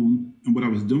phone and what I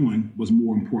was doing was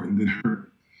more important than her.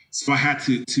 So I had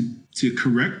to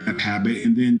correct that habit,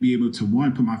 and then be able to,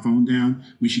 one, put my phone down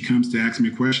when she comes to ask me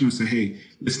a question, and say, hey,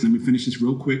 listen, let me finish this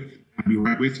real quick. I'll be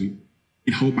right with you.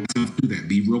 And hold myself to that.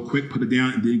 Be real quick, put it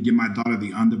down, and then give my daughter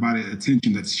the undivided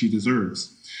attention that she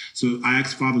deserves. So I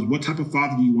ask fathers, what type of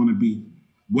father do you want to be?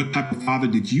 What type of father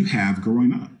did you have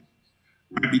growing up?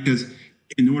 Right? Because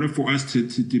in order for us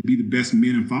to be the best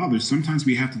men and fathers, sometimes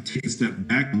we have to take a step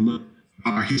back and look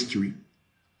at our history.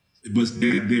 Was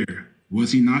dad there?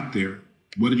 Was he not there?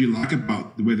 What did you like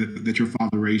about the way that your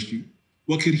father raised you?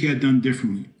 What could he have done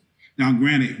differently? Now,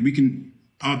 granted, we can,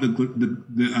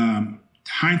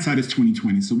 hindsight is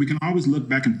 20/20, so we can always look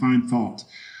back and find fault.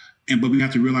 But we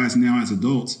have to realize now, as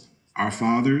adults, our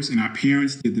fathers and our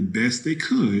parents did the best they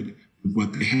could with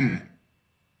what they had.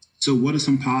 So what are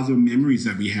some positive memories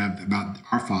that we have about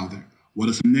our father? What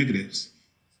are some negatives?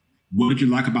 What did you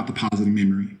like about the positive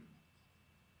memory?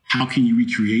 How can you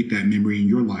recreate that memory in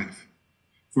your life?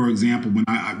 For example, when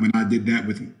I did that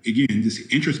with, again,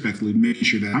 just introspectively making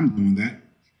sure that I'm doing that,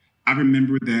 I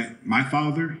remember that my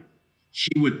father,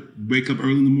 he would wake up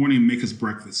early in the morning and make us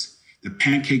breakfast. The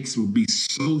pancakes would be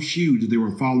so huge that they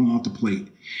were falling off the plate.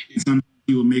 And sometimes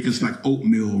he would make us like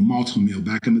oatmeal or malto-meal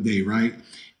back in the day, right?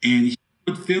 And he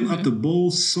would fill up the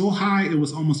bowl so high it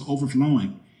was almost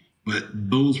overflowing. But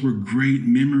those were great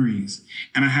memories.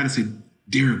 And I had to say,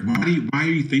 Derek, why are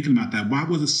you thinking about that? Why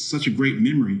was it such a great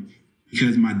memory?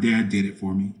 Because my dad did it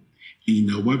for me. And you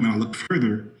know what? When I look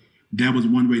further, that was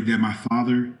one way that my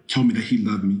father told me that he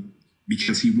loved me,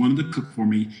 because he wanted to cook for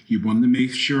me. He wanted to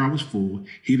make sure I was full.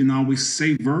 He didn't always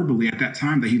say verbally at that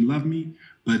time that he loved me,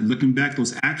 but looking back,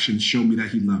 those actions showed me that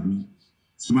he loved me.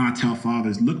 So when I tell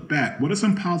fathers, look back, what are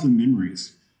some positive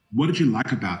memories? What did you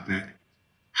like about that?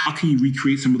 How can you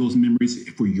recreate some of those memories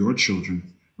for your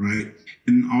children, right?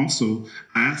 And also,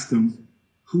 I ask them,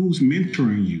 who's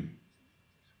mentoring you?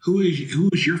 Who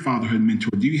is your fatherhood mentor?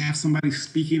 Do you have somebody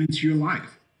speaking into your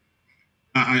life?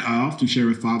 I often share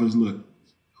with fathers, look,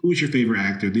 who is your favorite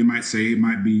actor? They might say it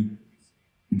might be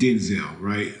Denzel,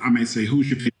 right? I might say, who's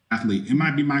your favorite athlete? It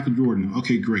might be Michael Jordan.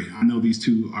 Okay, great. I know these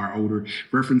two are older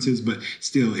references, but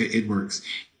still, it works.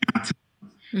 And I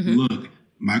tell them, look,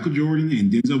 Michael Jordan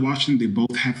and Denzel Washington, they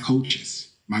both have coaches.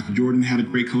 Michael Jordan had a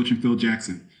great coach in Phil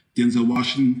Jackson. Denzel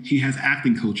Washington, he has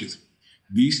acting coaches.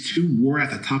 These two were at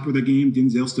the top of their game.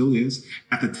 Denzel still is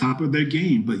at the top of their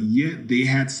game, but yet they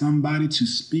had somebody to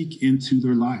speak into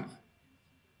their life.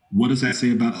 What does that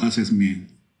say about us as men?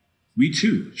 We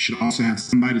too should also have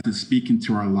somebody to speak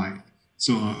into our life.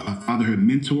 So a fatherhood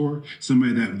mentor,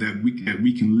 somebody that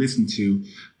we can listen to,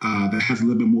 that has a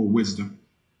little bit more wisdom.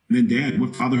 And then, Dad,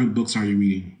 what fatherhood books are you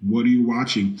reading? What are you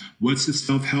watching? What's the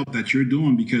self-help that you're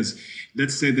doing? Because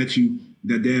let's say that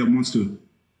Dad wants to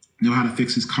know how to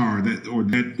fix his car,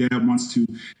 that Dad wants to,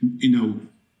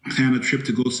 plan a trip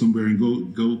to go somewhere and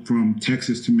go from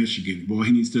Texas to Michigan. Well,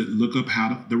 he needs to look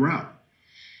up the route.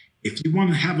 If you want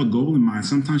to have a goal in mind,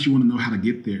 sometimes you want to know how to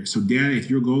get there. So, Dad,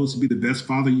 if your goal is to be the best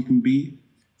father you can be,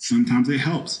 sometimes it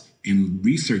helps in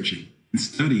researching and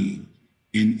studying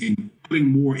and putting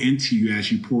more into you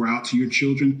as you pour out to your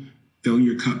children, filling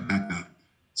your cup back up.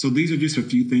 So these are just a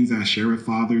few things I share with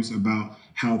fathers about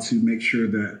how to make sure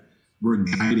that we're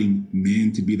guiding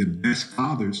men to be the best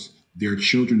fathers their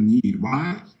children need.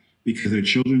 Why? Because their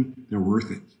children, they're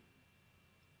worth it.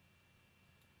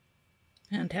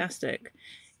 Fantastic.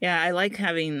 Yeah, I like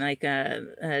having like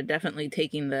definitely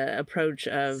taking the approach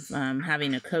of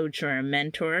having a coach or a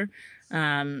mentor.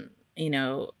 One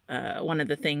of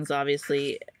the things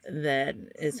obviously that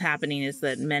is happening is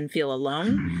that men feel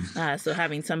alone. So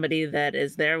having somebody that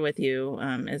is there with you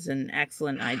is an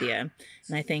excellent idea,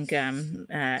 and I think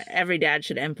every dad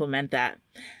should implement that.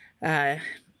 Uh,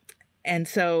 and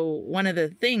so, one of the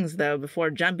things, though,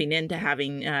 before jumping into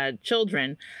having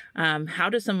children, how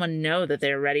does someone know that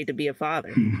they're ready to be a father?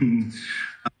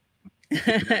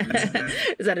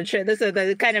 Is that a trick? This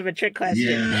is kind of a trick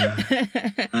question. Yeah.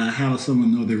 How does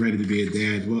someone know they're ready to be a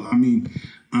dad? Well, I mean,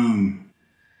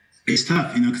 it's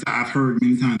tough, because I've heard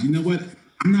many times, you know what?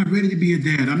 I'm not ready to be a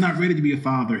dad. I'm not ready to be a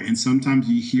father. And sometimes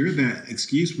you hear that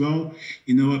excuse, well,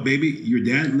 you know what, baby, your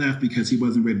dad left because he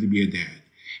wasn't ready to be a dad.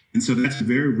 And so that's a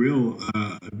very real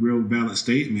valid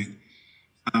statement.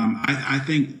 I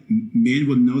think men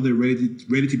will know they're ready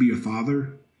to be a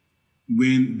father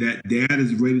when that dad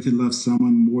is ready to love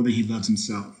someone more than he loves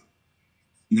himself.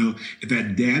 If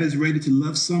that dad is ready to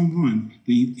love someone,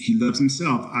 then he loves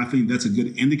himself. I think that's a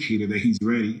good indicator that he's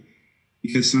ready.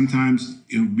 Because sometimes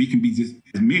we can be, just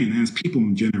as men and as people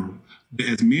in general, but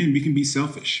as men, we can be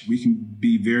selfish. We can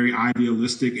be very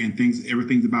idealistic and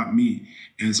everything's about me.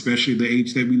 And especially the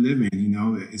age that we live in,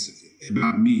 it's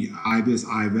about me, I this,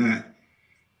 I that.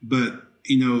 But,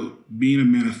 being a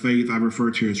man of faith, I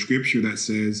refer to a scripture that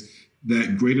says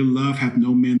that greater love hath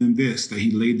no man than this, that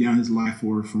he laid down his life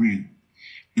for a friend.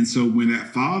 And so when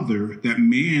that father, that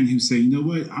man who say, you know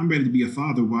what, I'm ready to be a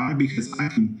father. Why? Because I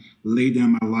can lay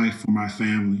down my life for my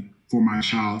family, for my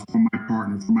child, for my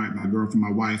partner, for my girl, for my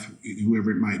wife,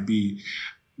 whoever it might be.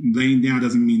 Laying down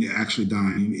doesn't mean actually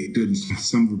dying. It could in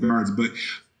some regards, but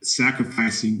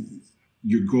sacrificing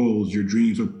your goals, your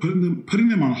dreams, or putting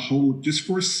them on hold just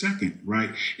for a second, right?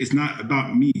 It's not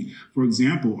about me. For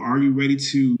example, are you ready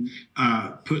to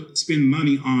spend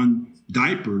money on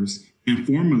diapers and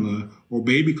formula or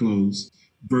baby clothes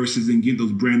versus and get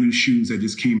those brand new shoes that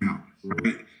just came out,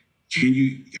 right? Can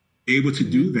you able to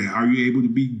do that? Are you able to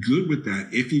be good with that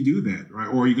if you do that, right?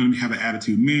 Or are you going to have an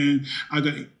attitude, man,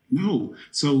 no.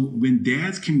 So when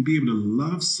dads can be able to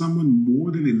love someone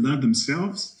more than they love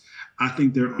themselves, I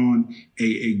think they're on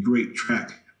a great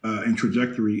track and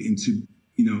trajectory into,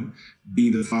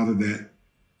 being the father that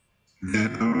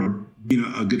being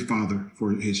a good father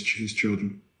for his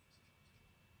children.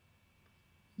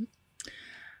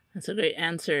 That's a great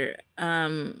answer.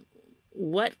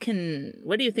 What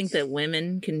do you think that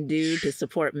women can do to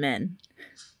support men?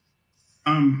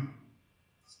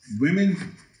 Women,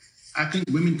 I think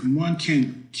women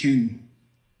can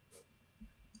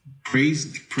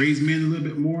praise men a little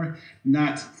bit more.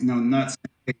 Not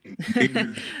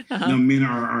saying men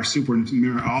are super,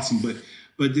 men are awesome,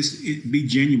 but just be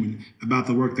genuine about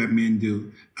the work that men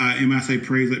do. And when I say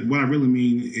praise, what I really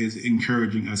mean is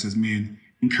encouraging us as men,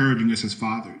 encouraging us as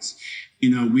fathers. We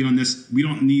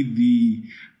don't need the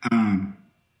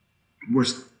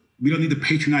we don't need the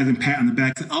patronizing pat on the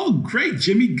back. Say, oh, great,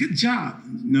 Jimmy, good job.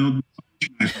 No,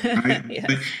 right? Yes.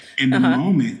 But in the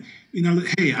moment,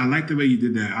 hey, I like the way you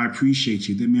did that. I appreciate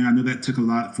you. Man, I know that took a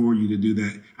lot for you to do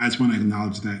that. I just want to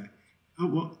acknowledge that. Oh,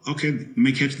 well, okay,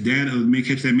 may catch dad or may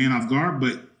catch that man off guard,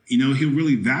 but he'll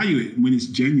really value it when it's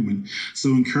genuine. So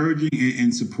encouraging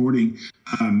and supporting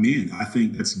men, I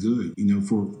think that's good,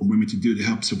 for women to do to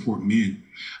help support men.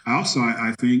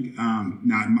 I think,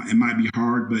 now it might be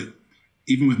hard, but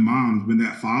even with moms, when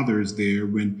that father is there,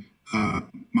 when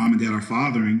mom and dad are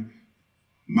fathering,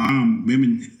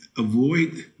 women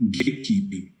avoid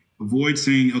gatekeeping, avoid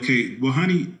saying, okay, well,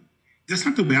 honey, that's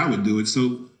not the way I would do it.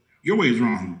 So your way is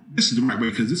wrong. This is the right way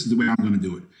because this is the way I'm going to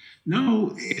do it.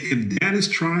 No, if dad is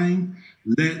trying,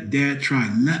 let dad try.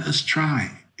 Let us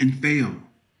try and fail,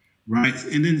 right?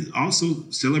 And then also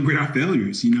celebrate our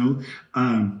failures.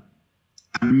 I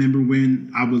remember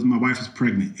when my wife was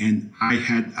pregnant and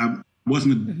I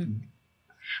wasn't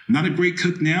not a great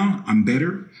cook now. I'm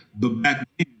better, but back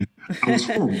then I was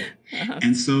horrible.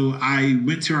 And so I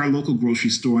went to our local grocery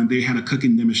store and they had a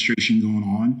cooking demonstration going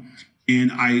on.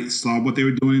 And I saw what they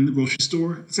were doing in the grocery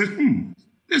store. I said,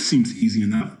 this seems easy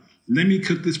enough. Let me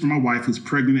cook this for my wife who's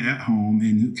pregnant at home,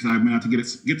 and because I went out to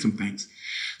get some things.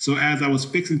 So as I was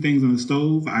fixing things on the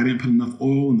stove, I didn't put enough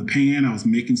oil in the pan. I was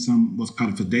making what's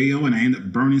called a fideo, and I ended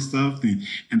up burning stuff.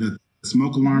 And the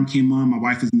smoke alarm came on. My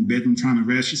wife is in the bedroom trying to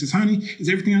rest. She says, honey, is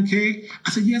everything okay?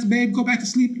 I said, yes, babe, go back to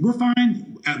sleep. We're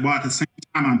fine. At the same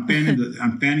time, I'm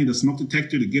fanning the smoke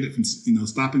detector to get it from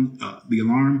stopping the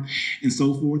alarm and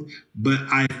so forth. But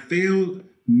I failed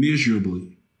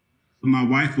miserably. But my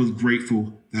wife was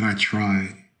grateful that I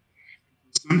tried.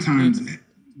 Sometimes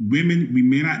women, we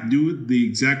may not do it the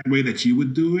exact way that you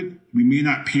would do it. We may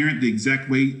not parent the exact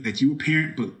way that you would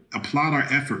parent, but applaud our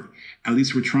effort. At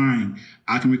least we're trying.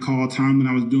 I can recall a time when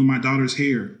I was doing my daughter's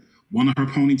hair. One of her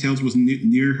ponytails was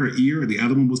near her ear, the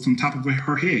other one was on top of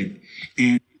her head.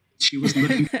 And she was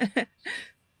looking,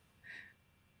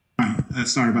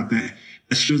 sorry about that.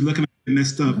 She was looking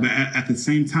messed up, but at the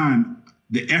same time,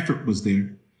 the effort was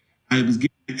there. I was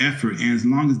giving effort. And as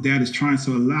long as dad is trying,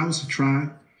 so allow us to try,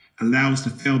 allow us to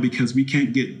fail, because we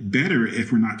can't get better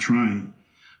if we're not trying.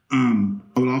 I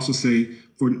would also say,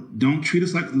 don't treat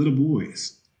us like little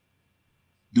boys.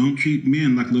 Don't treat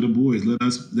men like little boys. Let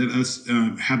us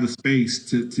have the space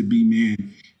to be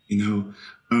men.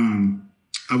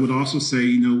 I would also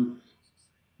say,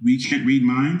 we can't read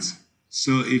minds.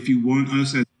 So if you want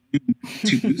us as men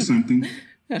to do something,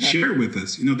 share it with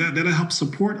us. That'll help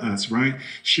support us, right?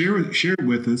 Share it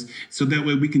with us, so that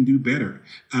way we can do better.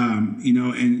 And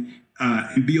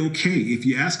be okay if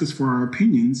you ask us for our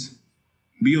opinions.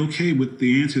 Be okay with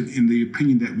the answer and the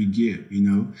opinion that we give,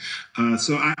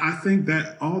 So I think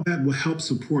that all that will help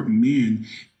support men,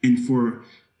 and for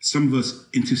some of us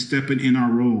into stepping in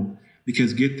our role.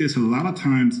 Because get this, a lot of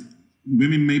times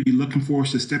women may be looking for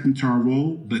us to step into our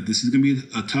role, but this is going to be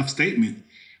a tough statement.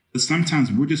 But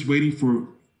sometimes we're just waiting for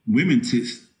women to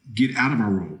get out of our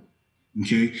role.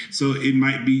 Okay. So it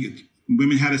might be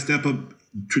women had to step up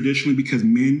traditionally because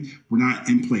men were not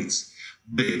in place.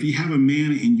 But if you have a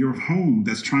man in your home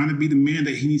that's trying to be the man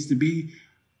that he needs to be,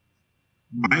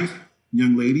 wife,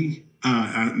 young lady,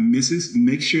 Mrs.,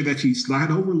 make sure that you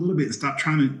slide over a little bit and stop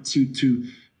trying to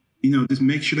just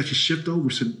make sure that you shift over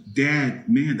so dad,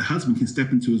 man, the husband can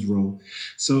step into his role.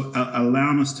 So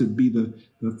allowing us to be the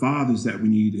fathers that we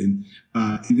need. And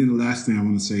then the last thing I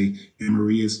want to say, Anne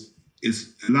Marie, is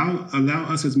allow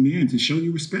us as men to show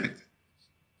you respect.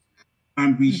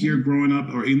 We hear growing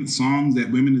up or in songs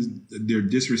that they're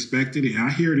disrespected, and I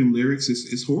hear it in lyrics.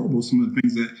 It's horrible. Some of the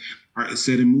things that are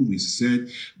said in movies, said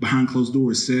behind closed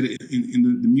doors, said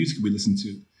in the music we listen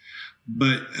to.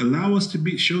 But allow us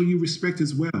to show you respect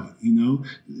as well.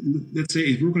 Let's say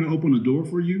if we're going to open a door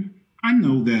for you, I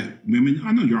know that women,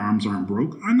 I know your arms aren't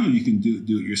broke. I know you can do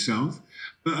it yourself.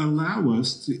 But allow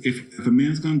us to, if a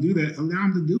man's going to do that, allow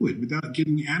him to do it without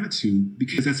getting attitude,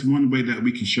 because that's one way that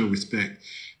we can show respect.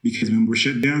 Because when we're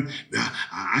shut down,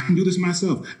 I can do this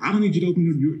myself. I don't need you to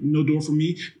open no door for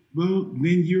me. Well,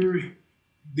 then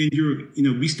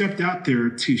we stepped out there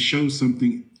to show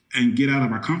something and get out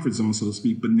of our comfort zone, so to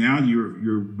speak. But now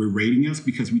you're berating us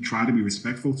because we try to be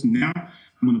respectful. So now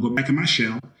I'm going to go back in my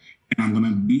shell and I'm going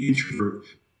to be introvert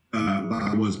like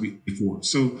I was before.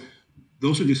 So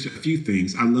those are just a few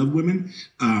things. I love women.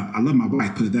 I love my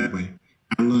wife, put it that way.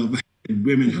 I love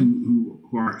women who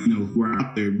are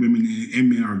out there. Women and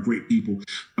men are great people.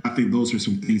 But I think those are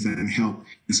some things that can help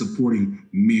in supporting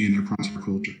men across our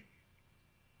culture.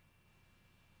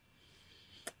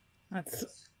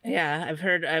 I've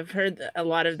heard a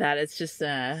lot of that. It's just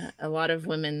a lot of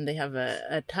women, they have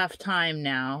a tough time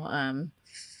now,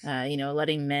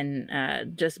 letting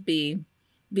men just be,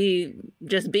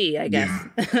 I guess.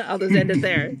 Yeah. I'll just end it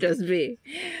there. Just be.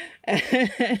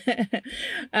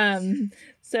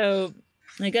 So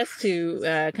I guess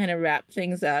to kind of wrap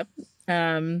things up,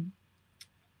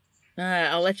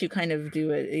 I'll let you kind of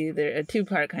do either a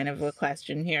two-part kind of a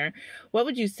question here. What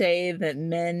would you say that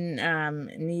men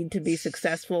need to be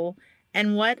successful,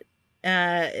 and what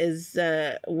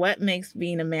makes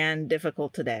being a man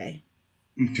difficult today?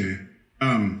 Okay.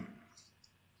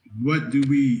 What do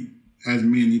we as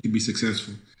men need to be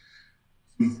successful?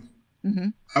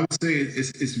 I would say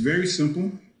it's very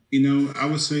simple. I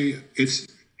would say it's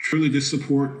truly just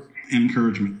support and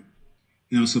encouragement.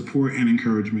 Support and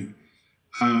encouragement.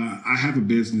 I have a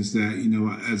business that,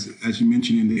 as you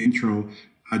mentioned in the intro,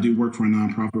 I do work for a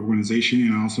nonprofit organization,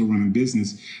 and I also run a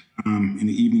business in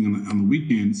the evening on the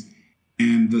weekends.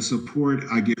 And the support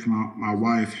I get from my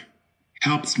wife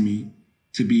helps me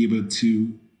to be able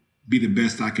to be the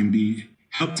best I can be,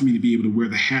 helps me to be able to wear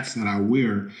the hats that I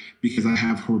wear, because I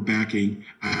have her backing,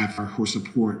 I have her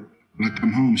support. When I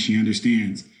come home, she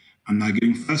understands. I'm not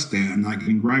getting fussed at, I'm not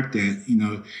getting griped at,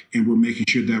 and we're making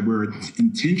sure that we're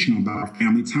intentional about our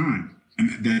family time,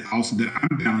 and that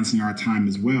I'm balancing our time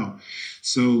as well.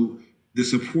 So the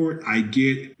support I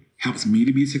get helps me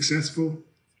to be successful.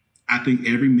 I think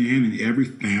every man and every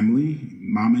family,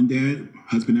 mom and dad,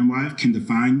 husband and wife, can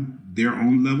define their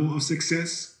own level of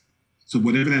success. So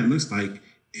whatever that looks like,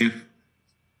 if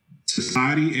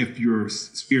society, if your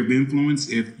sphere of influence,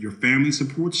 if your family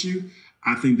supports you,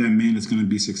 I think that man is going to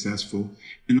be successful.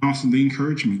 And also the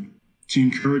encouragement, to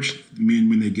encourage men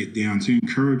when they get down, to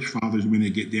encourage fathers when they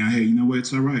get down. Hey, you know what?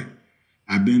 It's all right.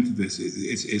 I've been through this.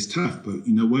 It's tough, but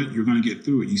you know what? You're going to get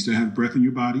through it. You still have breath in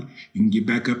your body. You can get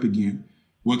back up again.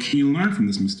 What can you learn from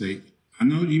this mistake? I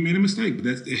know you made a mistake, but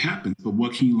it happens. But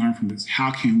what can you learn from this?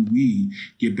 How can we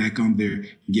get back on there and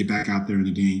get back out there in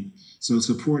the game? So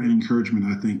support and encouragement,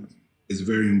 I think, is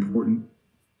very important.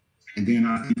 And then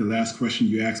I think the last question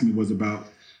you asked me was about,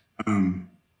 I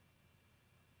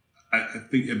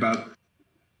think about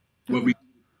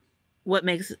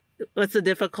what's the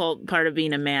difficult part of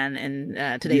being a man in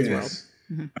today's world?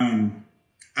 Mm-hmm.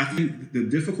 I think the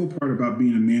difficult part about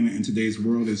being a man in today's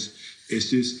world is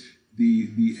just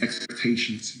the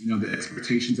expectations, the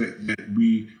expectations that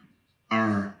we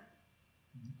are,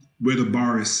 where the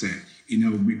bar is set.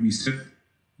 We set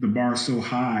the bar so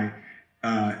high,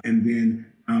 and then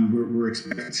we're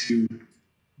expected to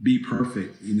be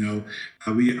perfect. We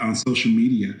on social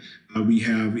media, we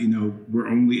have, we're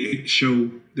only show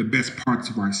the best parts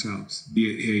of ourselves. Be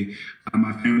it, hey,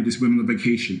 my family just went on a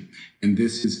vacation, and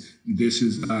this is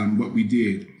what we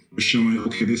did. We're showing,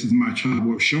 okay, this is my child.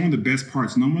 We're showing the best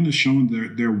parts. No one is showing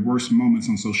their worst moments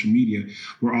on social media.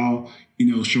 We're all,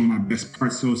 showing our best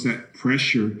parts. So it's that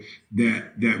pressure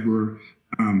that we're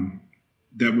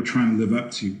trying to live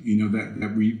up to.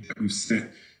 That we've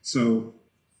set. So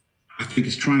I think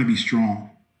it's trying to be strong,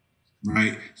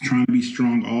 right? It's trying to be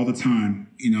strong all the time,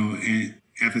 and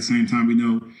at the same time, we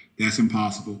know that's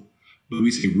impossible. But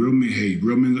we say real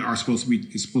men are supposed to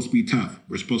be tough.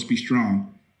 We're supposed to be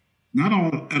strong. Not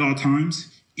all at all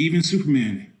times. Even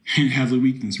Superman has a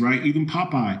weakness, right? Even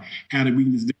Popeye had a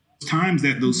weakness. There's times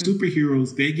that those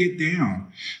superheroes, they get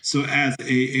down. So as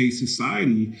a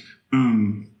society,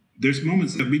 there's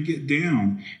moments that we get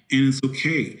down, and it's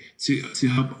okay to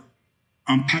help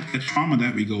unpack the trauma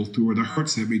that we go through, or the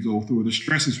hurts that we go through, or the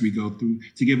stresses we go through,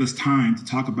 to give us time to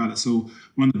talk about it. So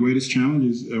one of the greatest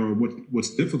challenges, or what's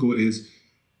difficult, is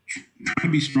trying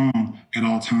to be strong at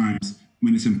all times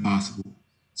when it's impossible.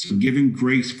 So giving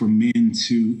grace for men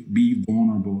to be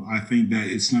vulnerable, I think that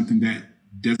it's something that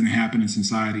doesn't happen in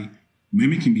society.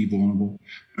 Women can be vulnerable.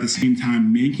 At the same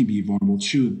time, men can be vulnerable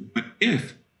too. But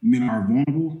if men are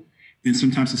vulnerable, then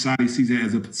sometimes society sees that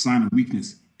as a sign of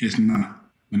weakness. It's not.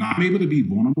 When I'm able to be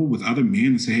vulnerable with other men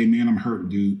and say, hey, man, I'm hurt,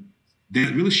 dude,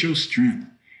 that really shows strength.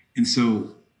 And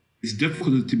so it's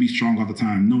difficult to be strong all the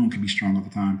time. No one can be strong all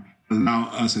the time. Allow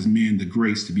us as men the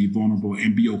grace to be vulnerable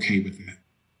and be okay with that.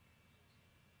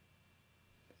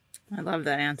 I love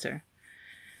that answer.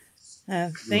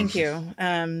 Thank you.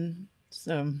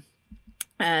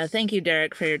 Thank you,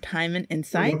 Derek, for your time and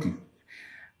insight. You're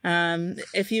welcome.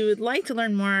 If you would like to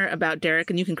learn more about Derek,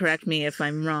 and you can correct me if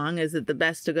I'm wrong, is it the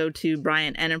best to go to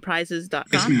BryantEnterprises.com?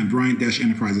 Yes, ma'am.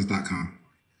 Bryant-Enterprises.com.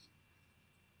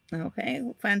 Okay,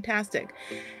 fantastic.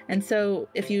 And so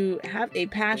if you have a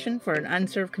passion for an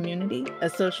unserved community, a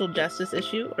social justice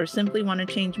issue, or simply want to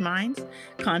change minds,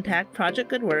 contact Project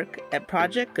Good Work at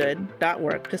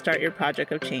projectgood.work to start your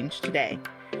project of change today.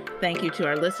 Thank you to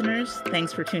our listeners.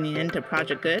 Thanks for tuning in to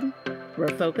Project Good. We're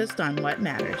focused on what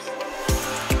matters.